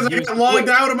 That's and because then I use got the logged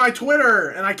Twitter. out of my Twitter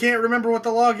and I can't remember what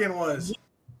the login was.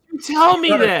 Tell me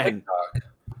Got a then. TikTok.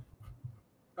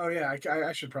 Oh yeah,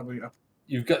 I should probably up.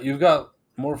 You've got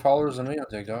more followers than me on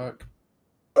TikTok.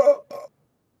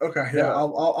 Okay, yeah, Yeah.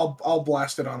 I'll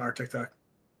blast it on our TikTok.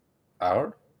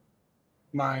 Our?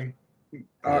 Mine.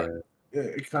 Yeah.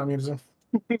 Communism.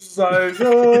 Size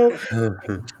up.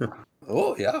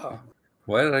 Oh yeah.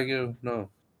 Why did I go? No.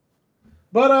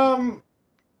 But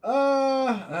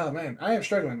oh man, I am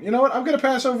struggling. You know what? I'm gonna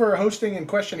pass over hosting and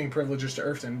questioning privileges to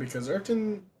Irfton because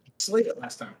Irfton slayed it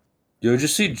last time. Yo, did you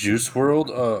see Juice World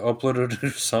uploaded a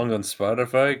new song on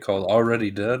Spotify called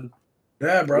 "Already Dead"?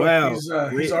 Yeah, bro. Wow.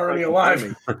 He's already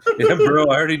alive. Yeah, bro,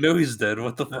 I already know he's dead.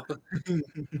 What the fuck?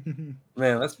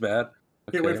 Man, that's bad.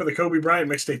 Can't wait for the Kobe Bryant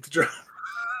mixtape to drop.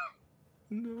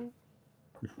 No.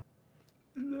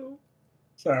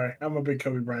 Sorry, I'm a big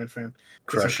Kobe Bryant fan.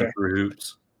 Crashing okay. Through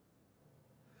Hoops.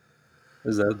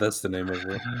 That's the name of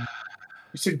it?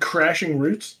 You said Crashing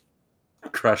Roots?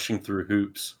 Crashing Through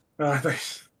Hoops.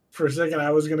 For a second,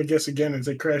 I was gonna guess again and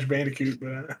say Crash Bandicoot,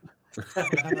 but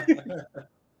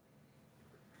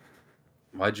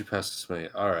Why'd you pass this to me?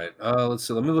 All right. Let's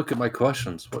see. Let me look at my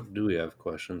questions. What do we have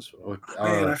questions?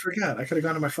 man, I forgot. I could have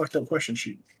gone to my fucked up question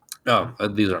sheet. No,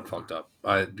 these aren't fucked up.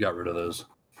 I got rid of those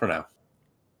for now.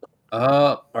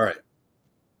 All right.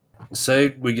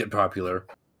 Say we get popular.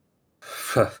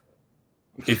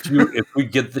 If we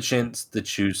get the chance to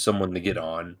choose someone to get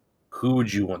on, who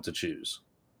would you want to choose?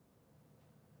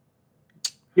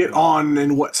 Get on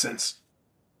in what sense?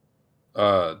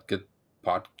 Get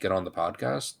on the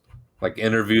podcast, like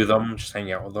interview them, just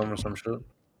hang out with them or some shit.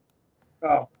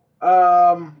 Oh,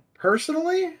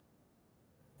 personally,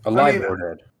 Alive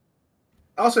or dead?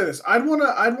 I'll say this: I'd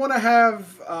wanna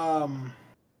have.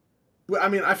 I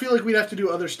mean, I feel like we'd have to do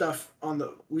other stuff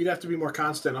we'd have to be more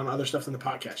constant on other stuff than the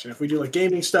podcast. And if we do like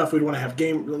gaming stuff, we'd want to have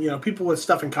people with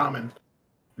stuff in common,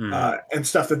 and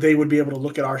stuff that they would be able to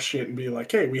look at our shit and be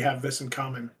like, hey, we have this in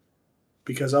common.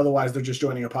 Because otherwise they're just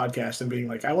joining a podcast and being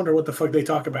like, I wonder what the fuck they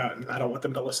talk about. And I don't want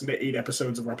them to listen to 8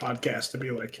 episodes of our podcast to be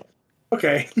like,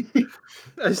 okay.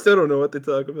 I still don't know what they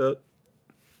talk about.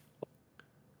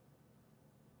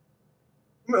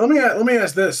 Let me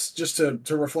ask this just to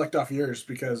reflect off yours,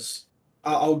 because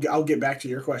I'll get back to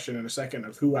your question in a second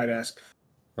of who I'd ask.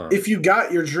 Huh. If you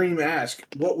got your dream ask,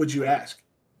 what would you ask?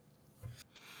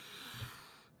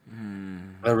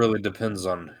 That really depends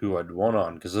on who I'd want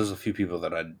on, because there's a few people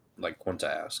that I'd like want to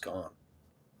ask on.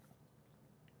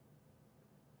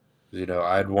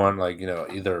 I'd want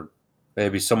either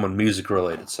maybe someone music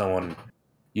related, someone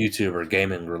YouTube or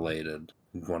gaming related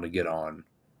who'd want to get on.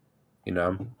 I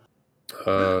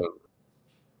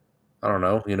don't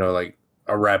know. Like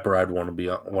a rapper I'd want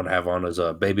to have on is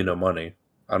Baby No Money.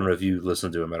 I don't know if you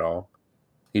listen to him at all.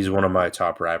 He's one of my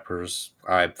top rappers.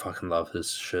 I fucking love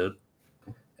his shit.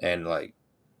 And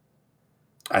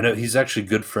I know he's actually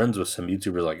good friends with some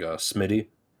YouTubers like Smitty.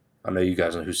 I know you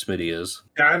guys know who Smitty is.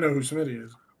 Yeah, I know who Smitty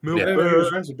is. Yeah. I didn't know he was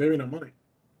friends with Baby No Money.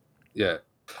 Yeah.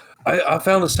 I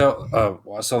found this out.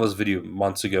 I saw this video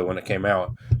months ago when it came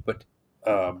out, but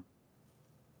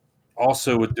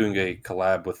also with doing a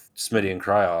collab with Smitty and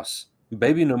Cryos,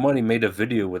 Baby No Money made a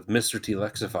video with Mr. T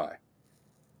Lexify.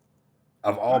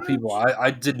 Of all people, I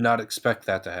did not expect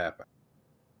that to happen.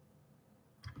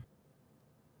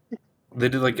 They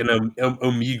did like an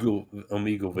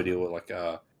Omegle video with like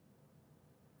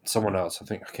someone else. I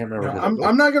think I can't remember. No, who that was.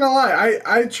 I'm not gonna lie.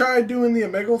 I tried doing the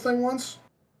Omegle thing once.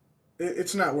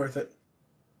 It's not worth it.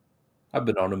 I've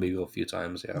been on Omegle a few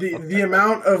times. Yeah. The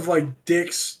amount of like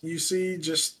dicks you see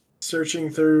just searching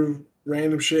through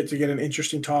random shit to get an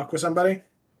interesting talk with somebody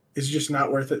is just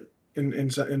not worth it in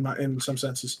some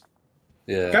senses.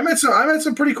 Yeah. Like, I met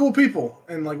some pretty cool people,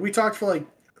 and like we talked for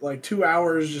like 2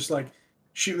 hours, just like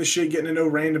shooting the shit, getting to know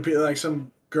random people. Like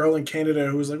some girl in Canada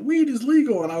who was like, "Weed is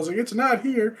legal," and I was like, "It's not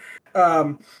here."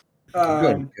 I'm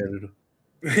going to Canada.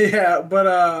 Yeah, but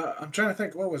I'm trying to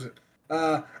think. What was it?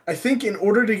 I think in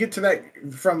order to get to that,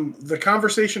 from the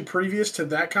conversation previous to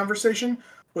that conversation,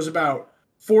 was about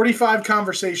 45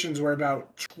 conversations where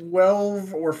about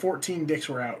 12 or 14 dicks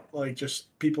were out, like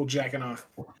just people jacking off.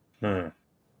 Hmm.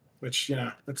 Which,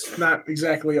 it's not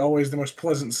exactly always the most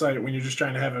pleasant sight when you're just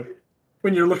trying to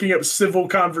when you're looking up civil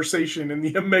conversation in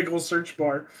the Omegle search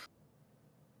bar.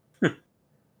 There's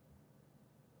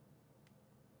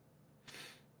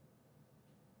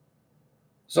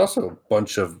also a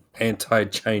bunch of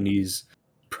anti-Chinese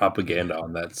propaganda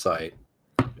on that site.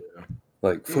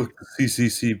 Like, fuck the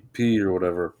CCCP or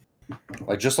whatever.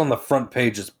 Like, just on the front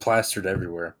page, it's plastered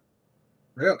everywhere.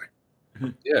 Really?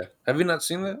 Yeah. Have you not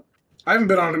seen that? I haven't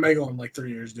been on Omegle in like 3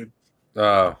 years, dude.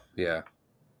 Oh, yeah.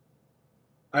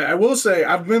 I will say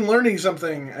I've been learning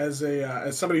something as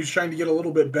as somebody who's trying to get a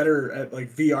little bit better at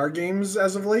like VR games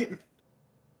as of late.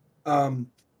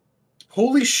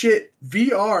 Holy shit,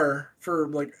 VR for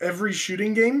like every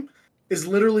shooting game is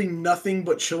literally nothing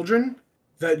but children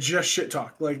that just shit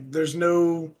talk. Like there's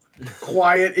no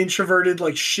quiet, introverted,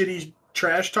 like shitty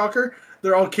trash talker.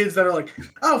 They're all kids that are like,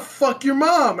 "Oh fuck your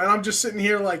mom," and I'm just sitting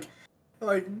here like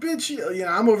bitch,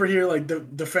 I'm over here like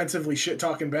defensively shit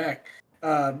talking back.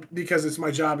 Because it's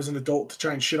my job as an adult to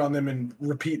try and shit on them and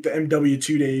repeat the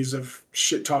MW2 days of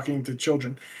shit talking to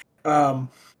children. And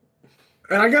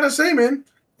I gotta say, man,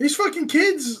 these fucking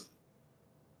kids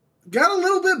got a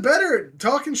little bit better at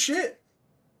talking shit.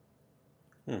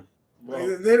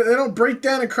 Well, They don't break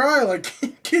down and cry like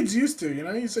kids used to.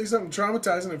 You say something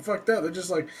traumatizing and fucked up, they're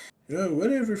just like, "Oh,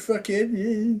 whatever, fuckhead."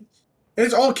 Yeah. And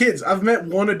it's all kids. I've met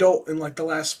one adult in like the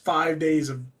last 5 days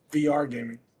of VR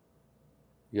gaming.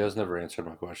 You guys never answered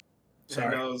my question.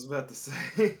 Sorry. I was about to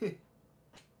say.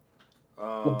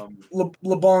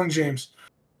 LeBron James.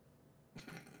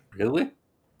 Really?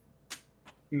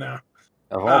 No.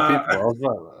 Of all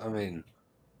people, I mean...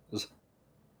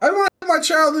 I want to have my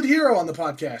childhood hero on the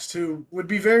podcast who would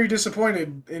be very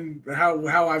disappointed in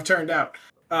how I've turned out.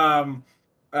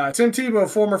 Tim Tebow,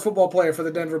 former football player for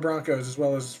the Denver Broncos, as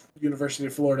well as University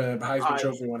of Florida Heisman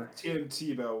Trophy winner. Tim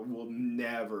Tebow will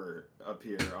never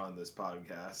appear on this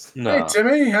podcast. No. Hey,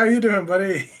 Timmy, how you doing,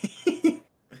 buddy?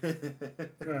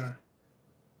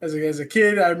 As a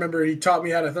kid, I remember he taught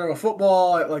me how to throw a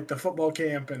football at like the football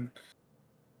camp, and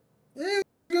it was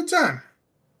a good time.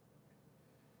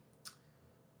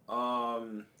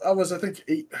 I was, I think,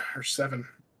 8 or 7.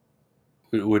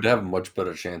 We would have a much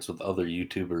better chance with other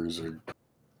YouTubers or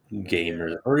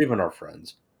gamers or even our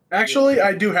friends. Actually,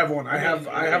 I do have one. I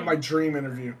have my dream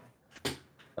interview.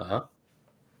 Uh-huh.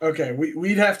 Okay,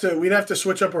 we'd have to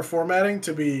switch up our formatting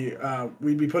to be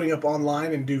we'd be putting up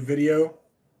online and do video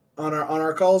on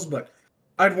our calls, but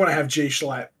I'd want to have Jay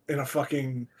Schlatt in a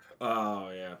fucking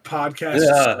podcast.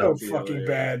 Yeah. So fucking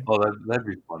bad. Oh, that'd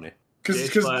be funny.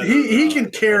 Because he can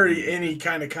carry any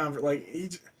kind of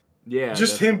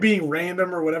just him being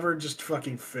random or whatever just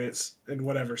fucking fits in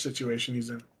whatever situation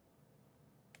he's in.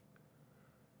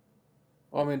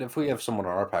 Well, I mean, if we have someone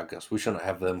on our podcast, we shouldn't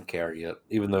have them carry it,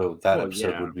 even though that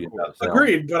episode would be about them.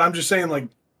 Agreed, but I'm just saying, like,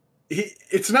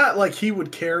 it's not like he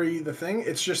would carry the thing.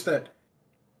 It's just that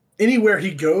anywhere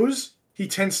he goes, he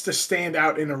tends to stand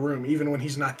out in a room, even when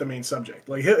he's not the main subject.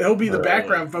 Like, he'll be the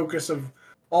background focus of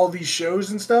all these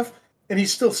shows and stuff, and he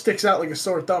still sticks out like a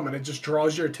sore thumb, and it just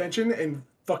draws your attention and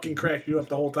fucking cracks you up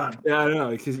the whole time. Yeah, I know,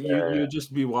 because you'd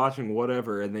just be watching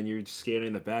whatever, and then you're scanning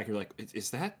in the back, you're like, is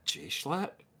that Jay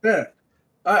Schlatt? Yeah.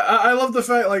 I love the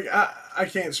fact, like, I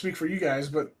can't speak for you guys,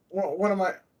 but one of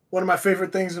my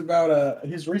favorite things about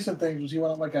his recent things was he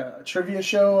went on like a trivia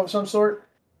show of some sort,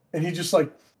 and he just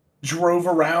like drove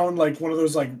around like one of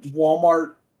those like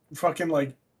Walmart fucking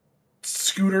like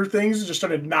scooter things and just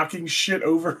started knocking shit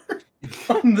over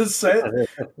on the set. And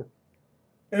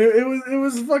it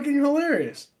was fucking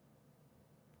hilarious.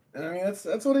 And I mean that's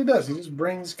what he does. He just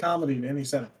brings comedy to any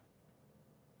setting.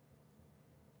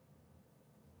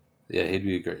 Yeah, he'd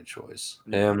be a great choice.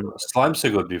 Slime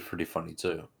Sig would be pretty funny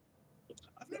too.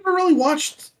 I've never really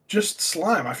watched just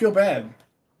Slime. I feel bad.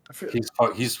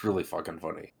 He's really fucking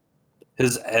funny.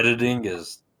 His editing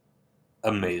is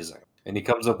amazing, and he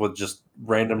comes up with just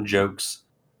random jokes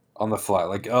on the fly.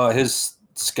 Like, his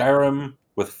Skyrim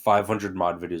with 500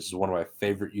 mod videos is one of my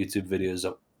favorite YouTube videos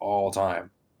of all time.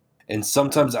 And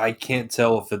sometimes I can't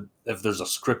tell if there's a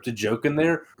scripted joke in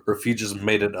there or if he just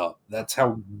made it up. That's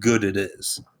how good it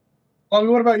is. Bobby,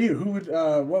 what about you? Who would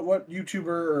what YouTuber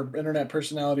or internet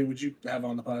personality would you have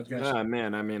on the podcast? Ah,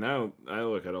 man, I mean, I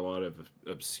look at a lot of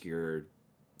obscure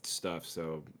stuff,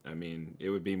 so I mean, it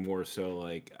would be more so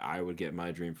like I would get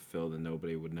my dream fulfilled and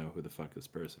nobody would know who the fuck this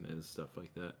person is, stuff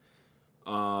like that.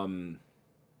 I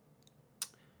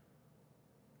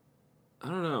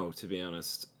don't know, to be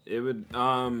honest. It would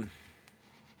I'm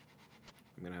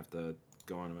gonna have to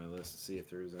go onto my list to see if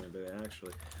there's anybody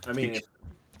actually. I mean, if,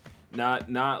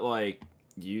 not like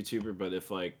YouTuber, but if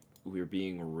like we're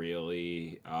being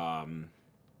really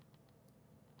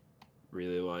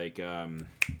like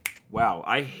wow,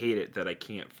 I hate it that I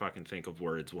can't fucking think of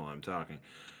words while I'm talking.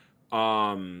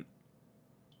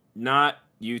 Not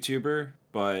YouTuber,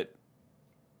 but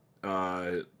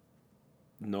Nolan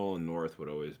North would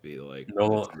always be like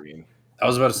Nolan- the dream. I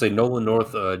was about to say Nolan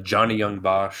North, Johnny Young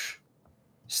Bosch,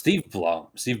 Steve Bloom.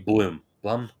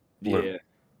 Bloom? Yeah.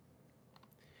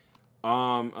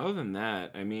 Other than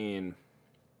that, I mean,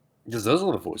 Because those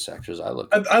are the voice actors I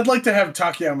look at. I'd like to have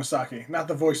Takeya Masaki, not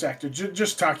the voice actor,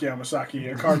 just Takeya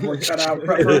Masaki, a cardboard cutout,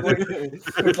 preferably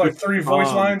with like 3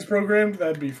 voice lines programmed.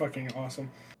 That'd be fucking awesome.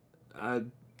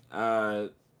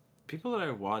 People that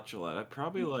I watch a lot, I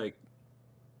probably like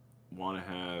want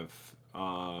to have.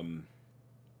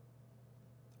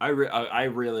 I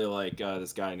really like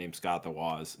this guy named Scott the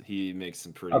Waz. He makes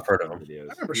some pretty I've heard of funny him. videos.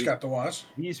 I remember Scott the Waz.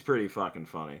 He's pretty fucking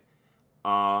funny.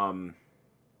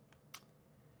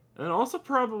 And also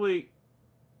probably,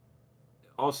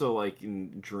 also like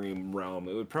in dream realm,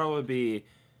 it would probably be,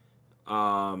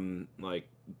 like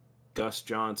Gus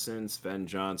Johnson, Sven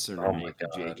Johnson, or Oh my Nathan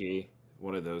God. Jakey.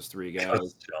 One of those 3 guys.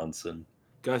 Gus Johnson.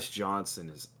 Gus Johnson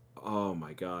is, oh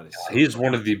my God, He's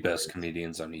one of the best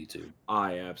comedians on YouTube.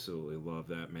 I absolutely love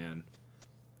that man.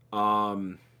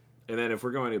 And then if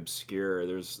we're going obscure,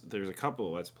 there's a couple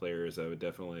of Let's Players I would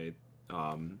definitely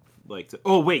like to.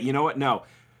 Oh wait, you know what? No,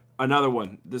 another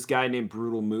one. This guy named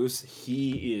Brutal Moose.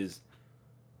 He is.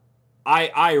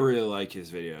 I really like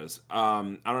his videos. I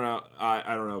don't know.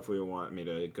 I don't know if we want me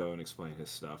to go and explain his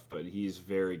stuff, but he's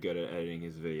very good at editing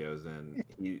his videos, and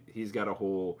he's got a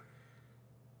whole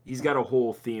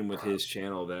theme with his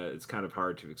channel that it's kind of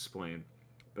hard to explain.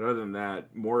 But other than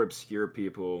that, more obscure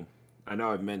people. I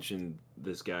know I've mentioned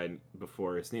this guy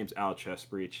before. His name's Al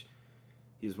Chessbreach.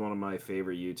 He's one of my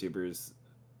favorite YouTubers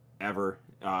ever.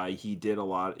 He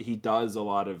does a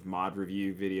lot of mod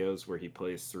review videos where he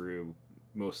plays through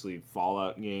mostly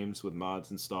Fallout games with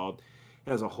mods installed.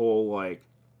 He has a whole like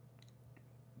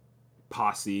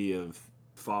posse of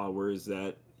followers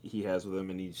that he has with him,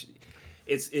 and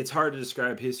it's hard to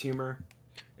describe his humor.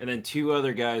 And then 2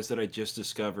 other guys that I just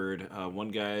discovered. One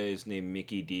guy is named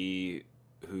Mickey D,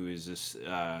 who is this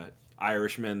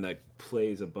Irishman that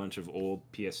plays a bunch of old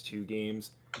PS2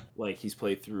 games. Like he's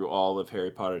played through all of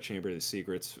Harry Potter Chamber of the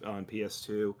Secrets on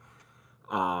PS2.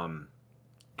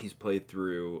 He's played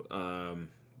through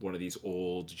one of these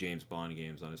old James Bond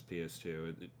games on his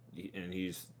PS2, and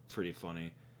he's pretty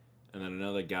funny. And then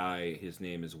another guy, his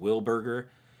name is Will Burger.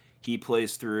 He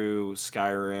plays through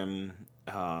Skyrim,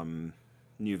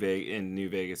 New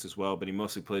Vegas as well, but he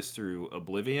mostly plays through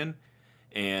Oblivion,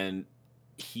 and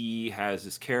he has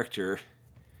this character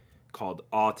called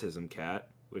Autism Cat,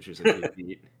 which is a big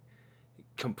beat,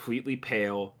 completely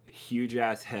pale, huge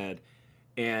ass head,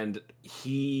 and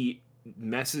he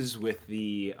messes with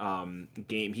the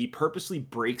game. He purposely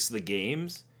breaks the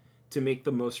games to make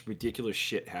the most ridiculous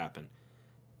shit happen,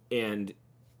 and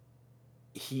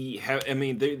I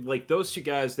mean, they like those 2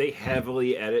 guys. They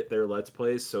heavily edit their Let's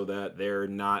Plays so that they're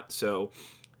not so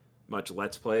much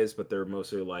Let's Plays, but they're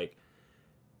mostly like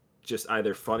just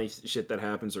either funny shit that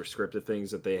happens or scripted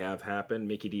things that they have happen.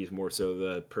 Mickey D is more so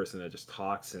the person that just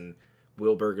talks, and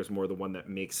Will Burger is more the one that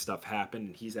makes stuff happen.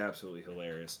 And he's absolutely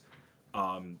hilarious.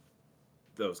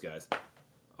 Those guys,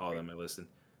 all of them I listed.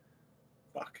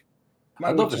 Fuck. My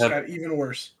I'd week love to just have- got even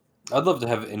worse. I'd love to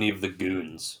have any of the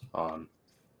goons on.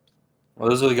 Well,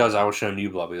 those are the guys I was showing you,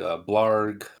 Blobby.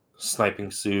 Blarg,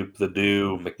 Sniping Soup, The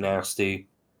Dew, McNasty.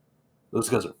 Those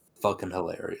guys are fucking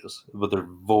hilarious, but they're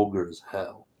vulgar as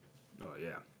hell. Oh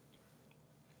yeah.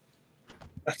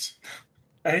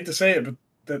 I hate to say it,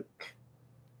 but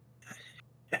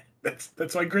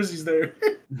that's why Grizzy's there.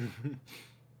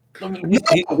 I mean,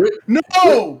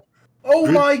 No!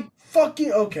 Oh my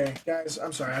fucking... Okay, guys,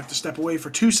 I'm sorry. I have to step away for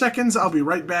 2 seconds. I'll be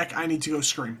right back. I need to go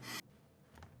scream.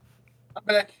 I'm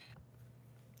back.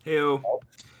 Hey,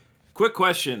 quick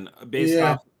question based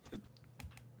Yeah. off.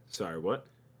 Sorry, what?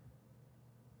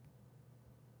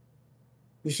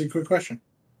 This is a quick question.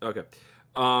 Okay.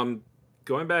 Um,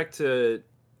 Going back to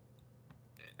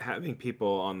having people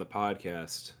on the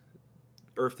podcast.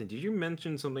 Earthton, did you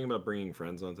mention something about bringing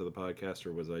friends onto the podcast,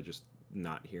 or was I just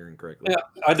not hearing correctly? Yeah,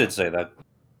 I did say that.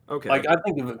 Okay. Like, I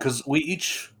think of it because we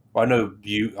each. I know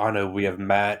you. I know we have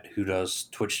Matt who does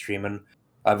Twitch streaming.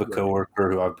 I have a Right. coworker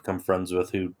who I've become friends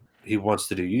with who he wants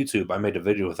to do YouTube. I made a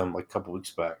video with him like a couple weeks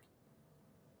back.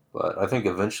 But I think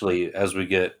eventually, as we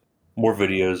get more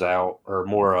videos out or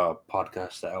more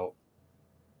podcasts out,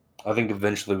 I think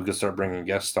eventually we could start bringing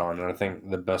guests on. And I think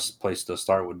the best place to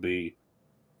start would be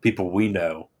people we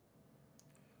know.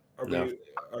 Are No.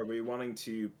 we wanting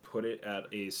to put it at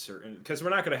a certain? Because we're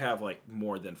not going to have like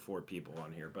more than 4 people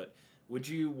on here, but would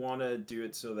you want to do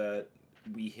it so that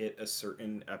we hit a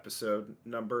certain episode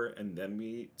number and then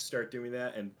we start doing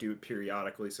that and do it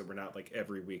periodically, so we're not like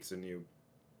every week's a new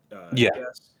Yeah.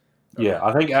 guest? Yeah, Okay.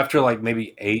 I think after like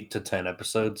maybe 8 to 10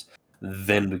 episodes,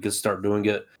 then we could start doing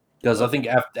it. Because I think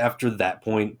after that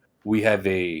point, we have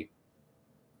we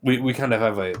kind of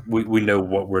have we know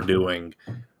what we're doing.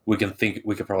 We can think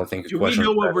we could probably think of Do we questions.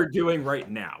 know what better. we're doing right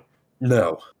now?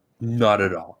 No, not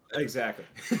at all. Exactly.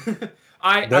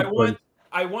 I That's when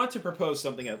want to propose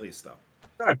something at least though.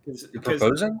 you're Because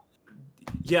proposing.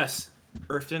 yes,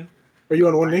 Earthton, Are you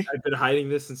on one knee? I've been hiding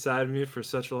this inside of me for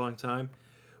such a long time.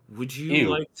 Would you Ew.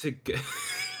 like to go?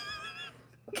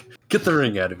 Get the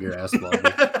ring out of your ass, Bobby.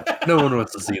 No one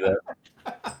wants to see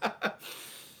that.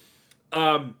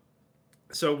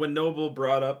 So when Noble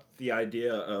brought up the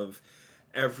idea of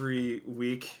every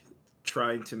week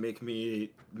trying to make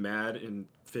me mad in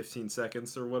 15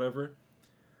 seconds or whatever,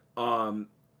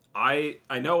 I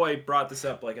know I brought this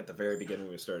up like at the very beginning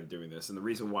when we started doing this, and the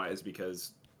reason why is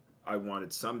because I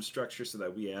wanted some structure so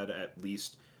that we had at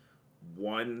least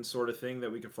one sort of thing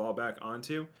that we could fall back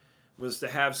onto, was to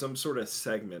have some sort of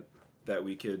segment that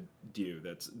we could do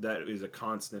that is a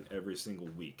constant every single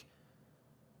week.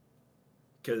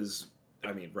 Because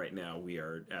I mean, right now we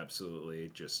are absolutely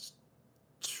just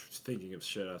thinking of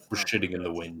shit off. We're shitting in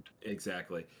the wind.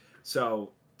 Exactly.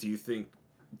 So, do you think?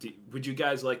 Would you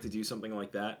guys like to do something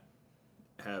like that?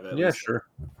 Have at Yeah, least. sure.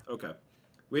 Okay.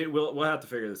 We'll have to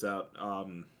figure this out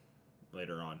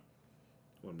later on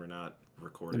when we're not If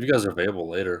recording. you guys are available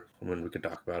later, when we can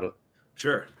talk about it.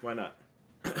 Sure. Why not?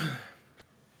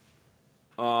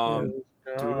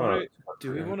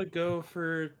 Do we want to go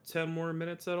for 10 more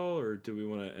minutes at all, or do we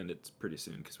want to end it pretty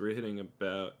soon? Because we're hitting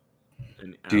about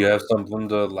an hour. Do you have something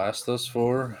to last us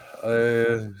for?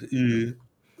 Yeah.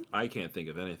 I can't think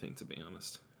of anything, to be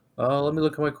honest. Let me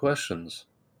look at my questions.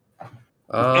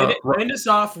 End us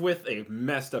off with a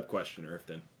messed up question,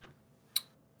 Earthton.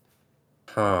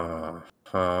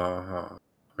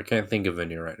 I can't think of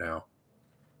any right now.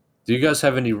 Do you guys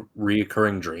have any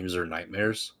reoccurring dreams or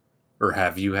nightmares? Or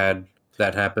have you had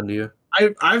that happen to you?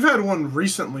 I've had one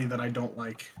recently that I don't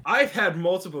like. I've had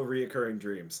multiple reoccurring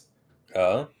dreams.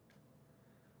 One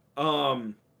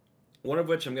of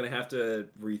which I'm gonna have to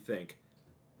rethink.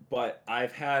 But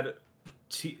I've had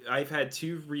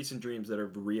two recent dreams that are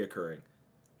reoccurring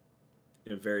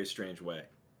in a very strange way,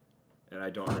 and I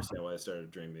don't understand why I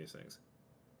started dreaming these things.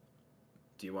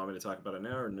 Do you want me to talk about it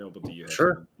now, or no? But do you have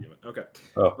Sure. Okay.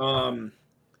 Oh.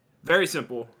 Very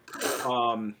simple.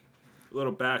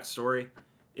 Little backstory.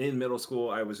 In middle school,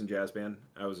 I was in jazz band.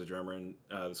 I was a drummer in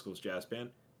the school's jazz band.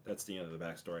 That's the end of the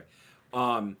backstory.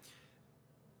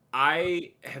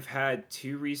 I have had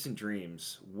two recent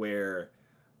dreams where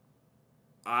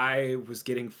I was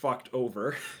getting fucked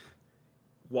over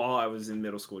while I was in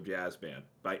middle school jazz band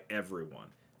by everyone.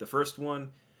 The first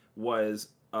one was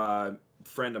a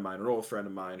friend of mine, an old friend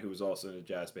of mine, who was also in a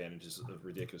jazz band and just a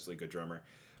ridiculously good drummer.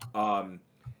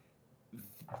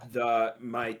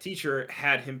 My teacher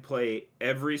had him play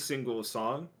every single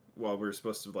song while we were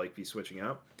supposed to like be switching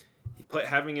out.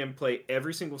 Having him play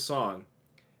every single song,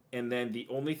 and then the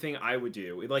only thing I would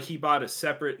do, like he bought a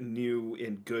separate new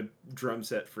and good drum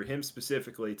set for him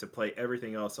specifically to play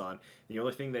everything else on. The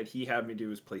only thing that he had me do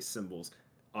was play cymbals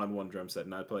on one drum set,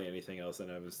 not play anything else, and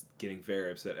I was getting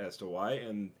very upset as to why,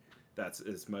 and that's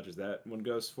as much as that one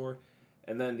goes for.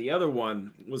 And then the other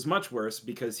one was much worse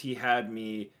because he had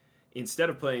me, instead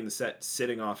of playing the set,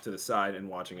 sitting off to the side and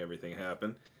watching everything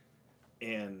happen.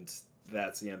 And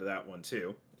that's the end of that one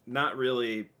too. Not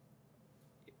really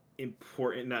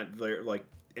important, not like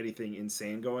anything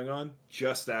insane going on,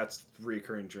 just that's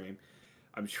recurring dream.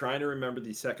 I'm trying to remember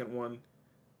the second one.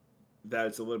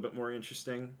 That's a little bit more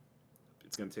interesting.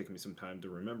 It's going to take me some time to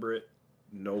remember it.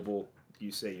 Noble,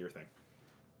 you say your thing.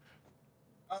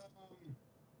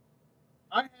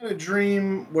 I had a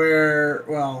dream where,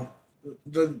 well,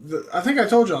 the I think I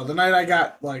told y'all the night I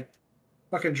got like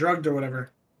fucking drugged or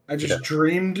whatever. I Yeah. just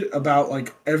dreamed about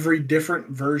like every different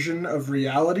version of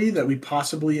reality that we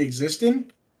possibly exist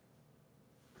in.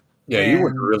 Yeah, you were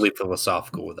And really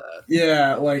philosophical with that.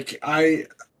 yeah, I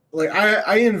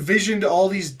envisioned all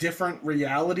these different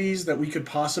realities that we could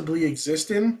possibly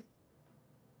exist in.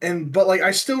 And but like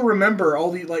I still remember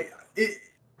all the like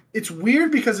it's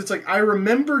weird because it's like I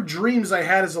remember dreams I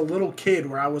had as a little kid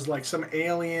where I was like some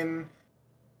alien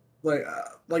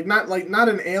like not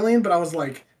an alien, but I was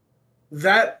like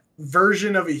that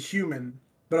version of a human,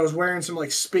 but I was wearing some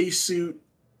like spacesuit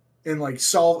and like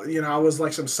solve. I was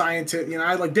like some scientist.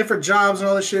 I had like different jobs and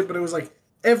all this shit, but it was like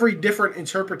every different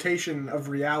interpretation of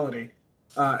reality.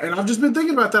 And I've just been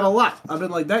thinking about that a lot. I've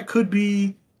been like, that could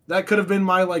have been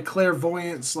my like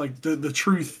clairvoyance, like the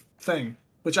truth thing,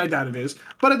 which I doubt it is.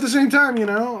 But at the same time,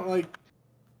 like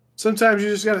sometimes you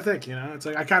just got to think. It's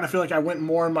like I kind of feel like I went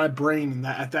more in my brain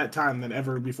at that time than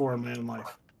ever before in my own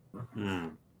life. Hmm.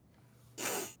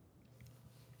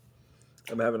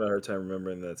 I'm having a hard time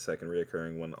remembering that second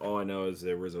reoccurring one. All I know is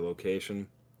there was a location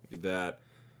that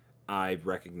I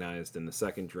recognized in the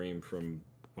second dream from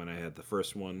when I had the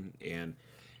first one, and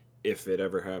if it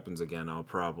ever happens again, I'll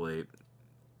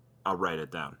write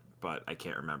it down, but I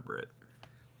can't remember it.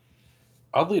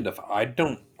 Oddly enough, I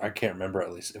can't remember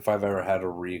at least if I've ever had a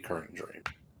recurring dream.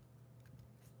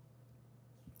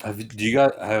 Do you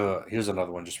guys have here's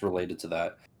another one just related to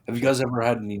that. Have you guys ever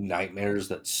had any nightmares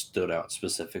that stood out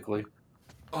specifically?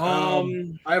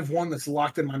 I have one that's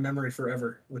locked in my memory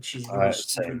forever, which is really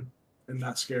stupid Same. and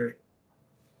not scary.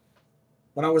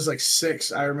 When I was like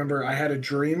 6, I remember I had a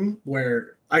dream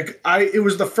where it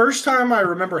was the first time I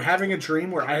remember having a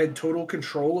dream where I had total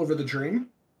control over the dream.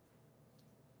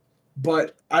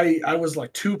 But I was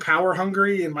like too power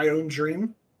hungry in my own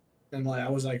dream, and like I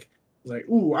was like,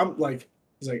 ooh,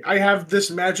 it's like I have this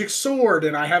magic sword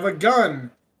and I have a gun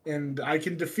and I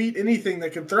can defeat anything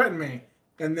that can threaten me.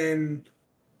 And then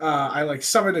I like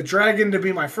summoned a dragon to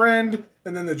be my friend,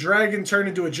 and then the dragon turned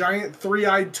into a giant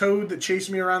three-eyed toad that chased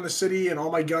me around the city, and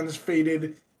all my guns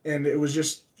faded, and it was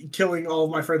just killing all of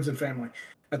my friends and family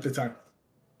at the time.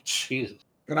 Jesus.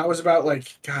 And I was about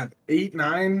like God 8,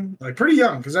 9, like pretty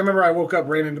young, because I remember I woke up,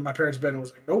 ran into my parents' bed, and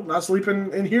was like, "Nope, not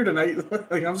sleeping in here tonight.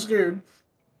 Like I'm scared."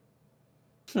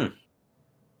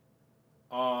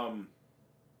 Um,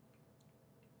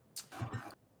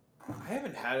 I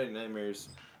haven't had any nightmares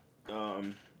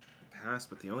past,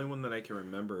 but the only one that I can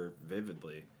remember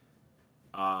vividly,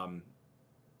 um,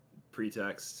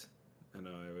 pretext. I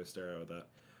know I always start out with that.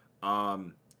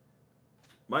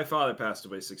 My father passed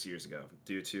away 6 years ago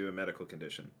due to a medical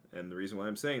condition, and the reason why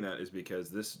I'm saying that is because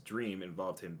this dream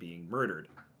involved him being murdered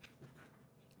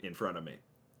in front of me.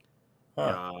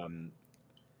 Huh.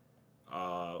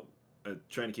 Uh,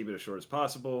 trying to keep it as short as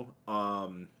possible.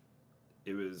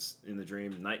 It was in the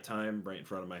dream, nighttime, right in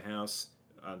front of my house.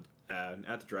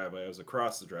 At the driveway, I was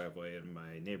across the driveway in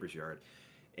my neighbor's yard,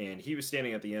 and he was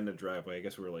standing at the end of the driveway. I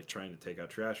guess we were like trying to take out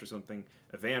trash or something.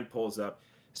 A van pulls up,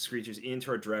 screeches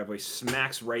into our driveway,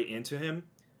 smacks right into him,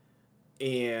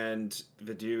 and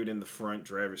the dude in the front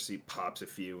driver's seat pops a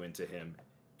few into him.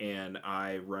 And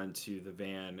I run to the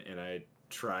van and I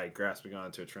try grasping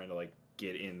onto it, trying to like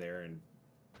get in there and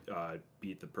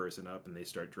beat the person up, and they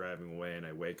start driving away, and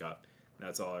I wake up.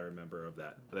 That's all I remember of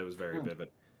that. That was very vivid.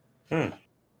 Hmm.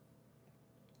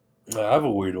 I have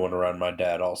a weird one around my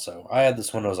dad also. I had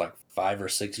this when I was like 5 or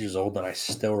 6 years old, and I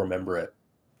still remember it.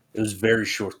 It was very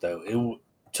short though.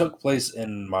 Took place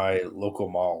in my local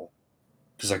mall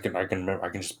because I can remember, I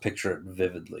can just picture it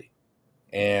vividly.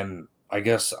 And I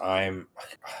guess I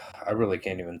really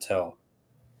can't even tell.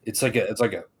 It's like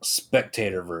a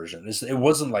spectator version. It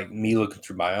wasn't like me looking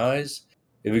through my eyes.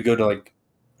 If we go to like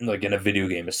in a video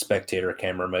game, a spectator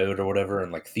camera mode or whatever,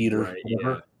 and like theater, Right? Yeah.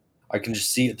 whatever, I can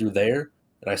just see it through there.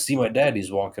 And I see my dad.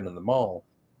 He's walking in the mall,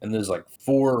 and there's like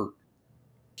four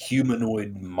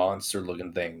humanoid monster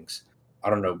looking things. I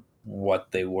don't know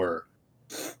what they were,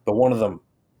 but one of them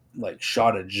like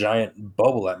shot a giant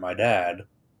bubble at my dad,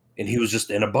 and he was just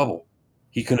in a bubble.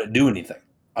 He couldn't do anything.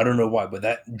 I don't know why, but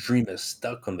that dream has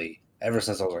stuck with me ever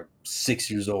since I was like 6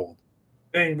 years old.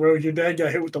 Dang, bro, your dad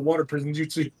got hit with the water prison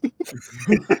jutsu.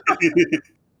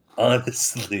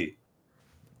 Honestly.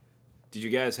 Did you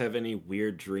guys have any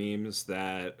weird dreams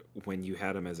that when you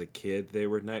had them as a kid they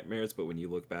were nightmares, but when you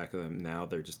look back at them now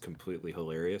they're just completely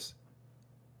hilarious?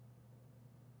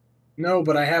 No,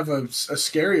 but I have a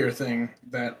scarier thing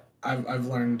that I've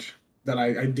learned that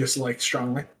I dislike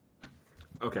strongly.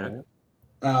 Okay.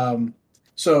 Um,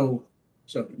 so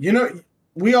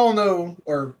we all know,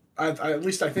 or at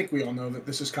least I think we all know that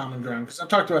this is common ground because I've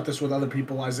talked about this with other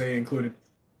people, Isaiah included.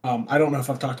 I don't know if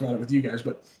I've talked about it with you guys,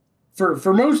 but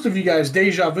for most of you guys,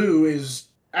 deja vu is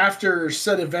after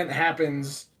said event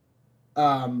happens.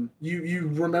 You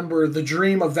remember the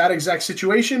dream of that exact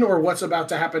situation or what's about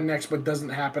to happen next, but doesn't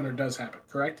happen or does happen.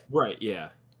 Correct? Right. Yeah.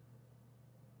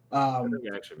 I Um, think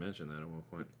I actually mentioned that at one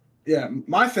point. yeah,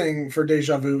 my thing for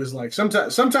deja vu is like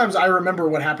sometimes I remember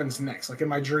what happens next. Like in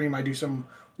my dream, I do some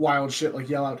wild shit, like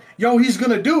yell out, "Yo, he's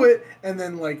gonna do it," and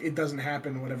then like it doesn't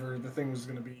happen, whatever the thing was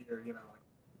gonna be, or like,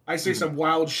 I say some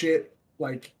wild shit,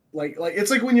 like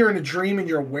it's like when you're in a dream and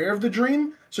you're aware of the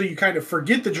dream, so you kind of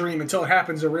forget the dream until it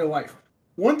happens in real life.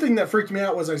 One thing that freaked me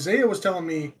out was Isaiah was telling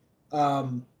me,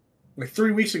 like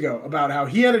 3 weeks ago, about how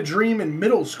he had a dream in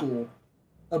middle school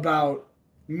about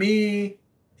me,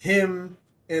 him,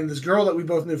 and this girl that we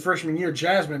both knew freshman year,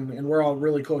 Jasmine, and we're all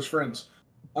really close friends.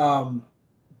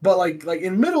 But like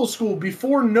in middle school,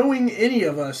 before knowing any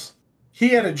of us, he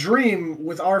had a dream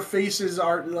with our faces,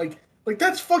 our like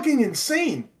that's fucking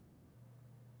insane.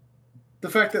 The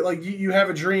fact that like you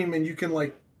have a dream and you can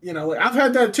like like I've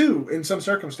had that too in some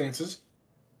circumstances.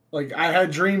 Like I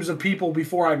had dreams of people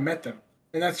before I met them,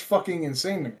 and that's fucking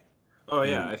insane to me. Oh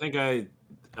yeah, I think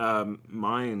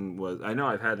mine was. I know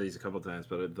I've had these a couple times,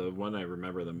 but the one I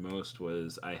remember the most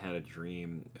was I had a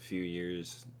dream a few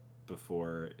years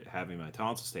before having my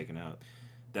tonsils taken out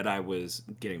that I was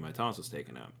getting my tonsils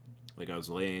taken out. Like I was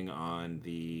laying on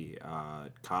the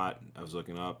cot, I was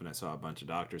looking up, and I saw a bunch of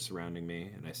doctors surrounding me,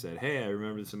 and I said, "Hey, I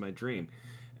remember this in my dream,"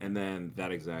 and then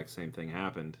that exact same thing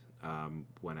happened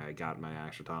when I got my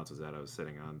actual tonsils out. I was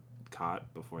sitting on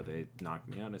cot before they knocked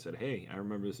me out, and I said, "Hey, I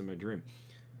remember this in my dream."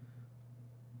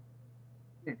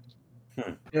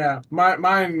 Yeah,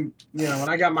 mine. When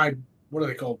I got my what are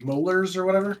they called, molars or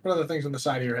whatever? What are the things on the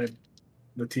side of your head?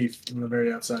 The teeth on the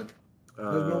very outside.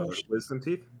 Wisdom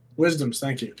teeth. Wisdoms.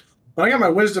 Thank you. When I got my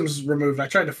wisdoms removed, I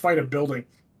tried to fight a building.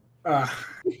 Uh,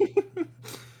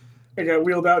 I got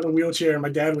wheeled out in a wheelchair, and my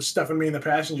dad was stuffing me in the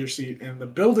passenger seat. And the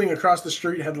building across the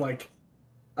street had like,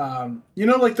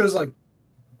 like those like,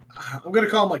 I'm gonna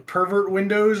call them like pervert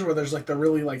windows, where there's like the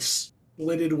really like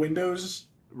slitted windows.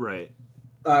 Right.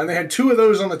 And they had two of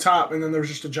those on the top, and then there was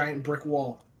just a giant brick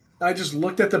wall. And I just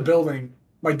looked at the building.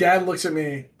 My dad looks at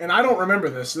me, and I don't remember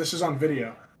this. This is on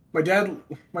video. My dad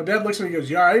looks at me and goes,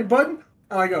 "You all right, bud?"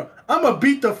 And I go, "I'm gonna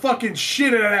beat the fucking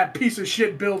shit out of that piece of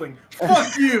shit building.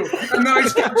 Fuck you!" And then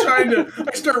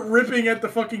I start ripping at the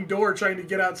fucking door, trying to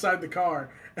get outside the car.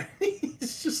 And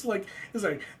he's like,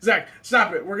 "Zach,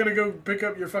 stop it. We're gonna go pick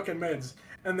up your fucking meds."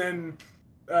 And then,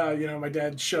 my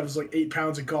dad shoves like 8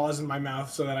 pounds of gauze in my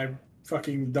mouth so that I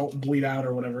fucking don't bleed out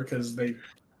or whatever, because they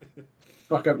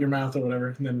fuck up your mouth or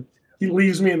whatever. And then he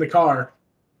leaves me in the car.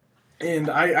 And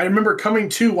I remember coming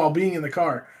to while being in the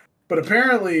car. But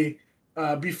apparently,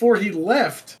 before he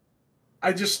left,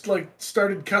 I just like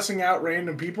started cussing out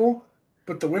random people.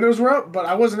 But the windows were up, but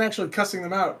I wasn't actually cussing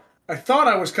them out. I thought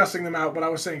I was cussing them out, but I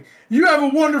was saying, "You have a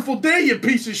wonderful day, you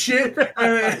piece of shit."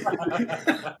 And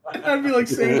I'd be like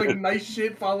saying like nice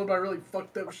shit followed by really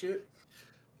fucked up shit.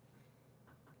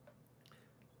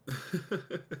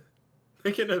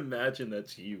 I can imagine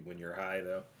that's you when you're high,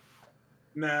 though.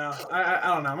 No, I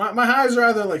don't know. My highs are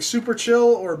either like super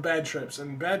chill or bad trips,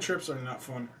 and bad trips are not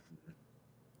fun.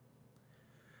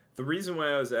 The reason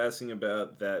why I was asking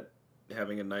about that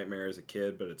having a nightmare as a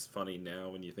kid, but it's funny now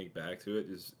when you think back to it,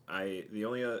 is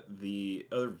the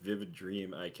other vivid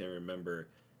dream I can remember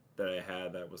that I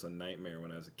had that was a nightmare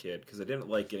when I was a kid, because I didn't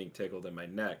like getting tickled in my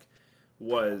neck,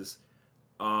 was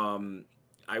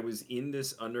I was in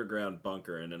this underground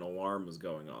bunker and an alarm was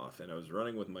going off, and I was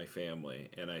running with my family,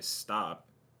 and I stopped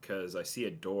because I see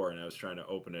a door and I was trying to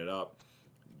open it up,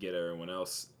 get everyone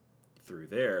else through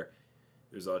there.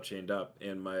 It was all chained up,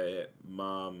 and my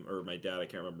mom or my dad, I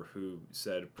can't remember who,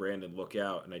 said, "Brandon, look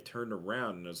out." And I turned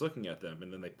around and I was looking at them,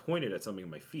 and then they pointed at something at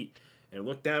my feet, and I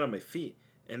looked down on my feet,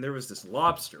 and there was this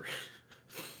lobster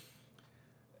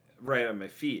right on my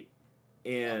feet.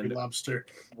 And Lobster.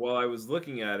 while I was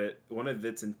looking at it, one of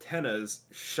its antennas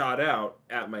shot out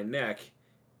at my neck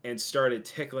and started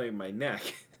tickling my neck.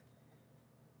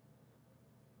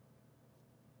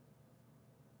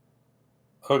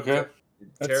 Okay.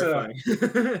 That's Terrifying.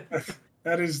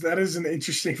 that is an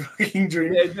interesting fucking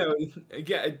dream. Yeah, no,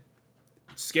 again,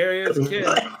 scary as a kid.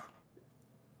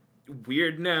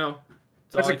 Weird now.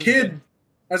 That's all I can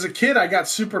As a kid, I got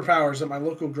superpowers at my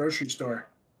local grocery store.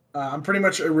 I'm pretty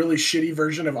much a really shitty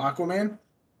version of Aquaman.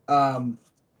 My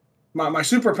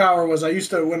superpower was I used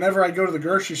to, whenever I go to the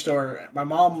grocery store, my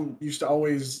mom used to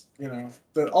always,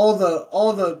 the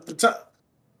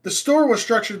store was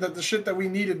structured that the shit that we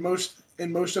needed most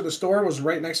in most of the store was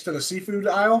right next to the seafood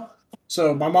aisle.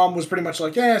 So my mom was pretty much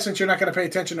like, yeah, since you're not going to pay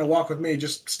attention and walk with me,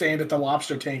 just stand at the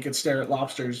lobster tank and stare at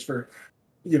lobsters for,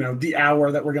 the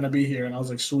hour that we're going to be here. And I was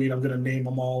like, sweet, I'm going to name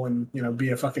them all and,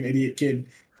 be a fucking idiot kid.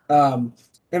 And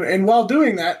while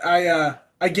doing that,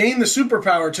 I gained the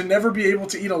superpower to never be able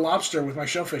to eat a lobster with my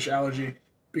shellfish allergy.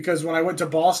 Because when I went to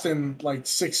Boston like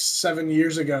 6-7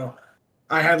 years ago,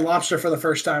 I had lobster for the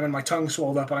first time and my tongue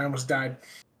swelled up and I almost died.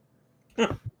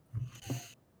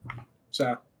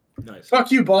 So, Nice.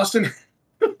 fuck you, Boston.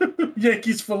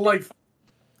 Yankees for life.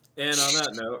 And on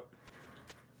that note,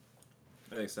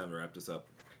 I think it's time to wrap this up.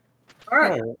 All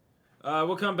right.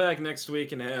 We'll come back next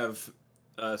week and have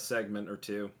a segment or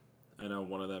two. I know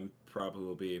one of them probably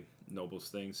will be Noble's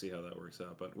thing. See how that works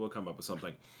out, but we'll come up with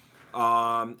something.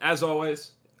 As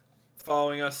always,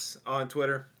 following us on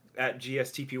Twitter at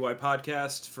GSTPY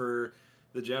Podcast for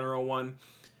the general one,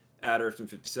 at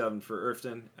Irfton57 for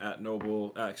Irfton, at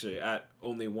Noble, actually at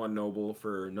only one Noble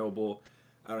for Noble.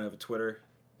 I don't have a Twitter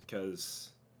because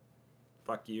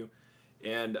fuck you.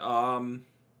 And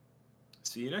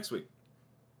see you next week.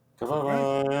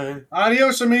 Bye.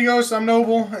 Adios, amigos. I'm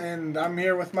Noble, and I'm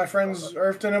here with my friends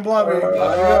Irfton and Blobby.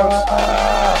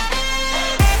 Adios.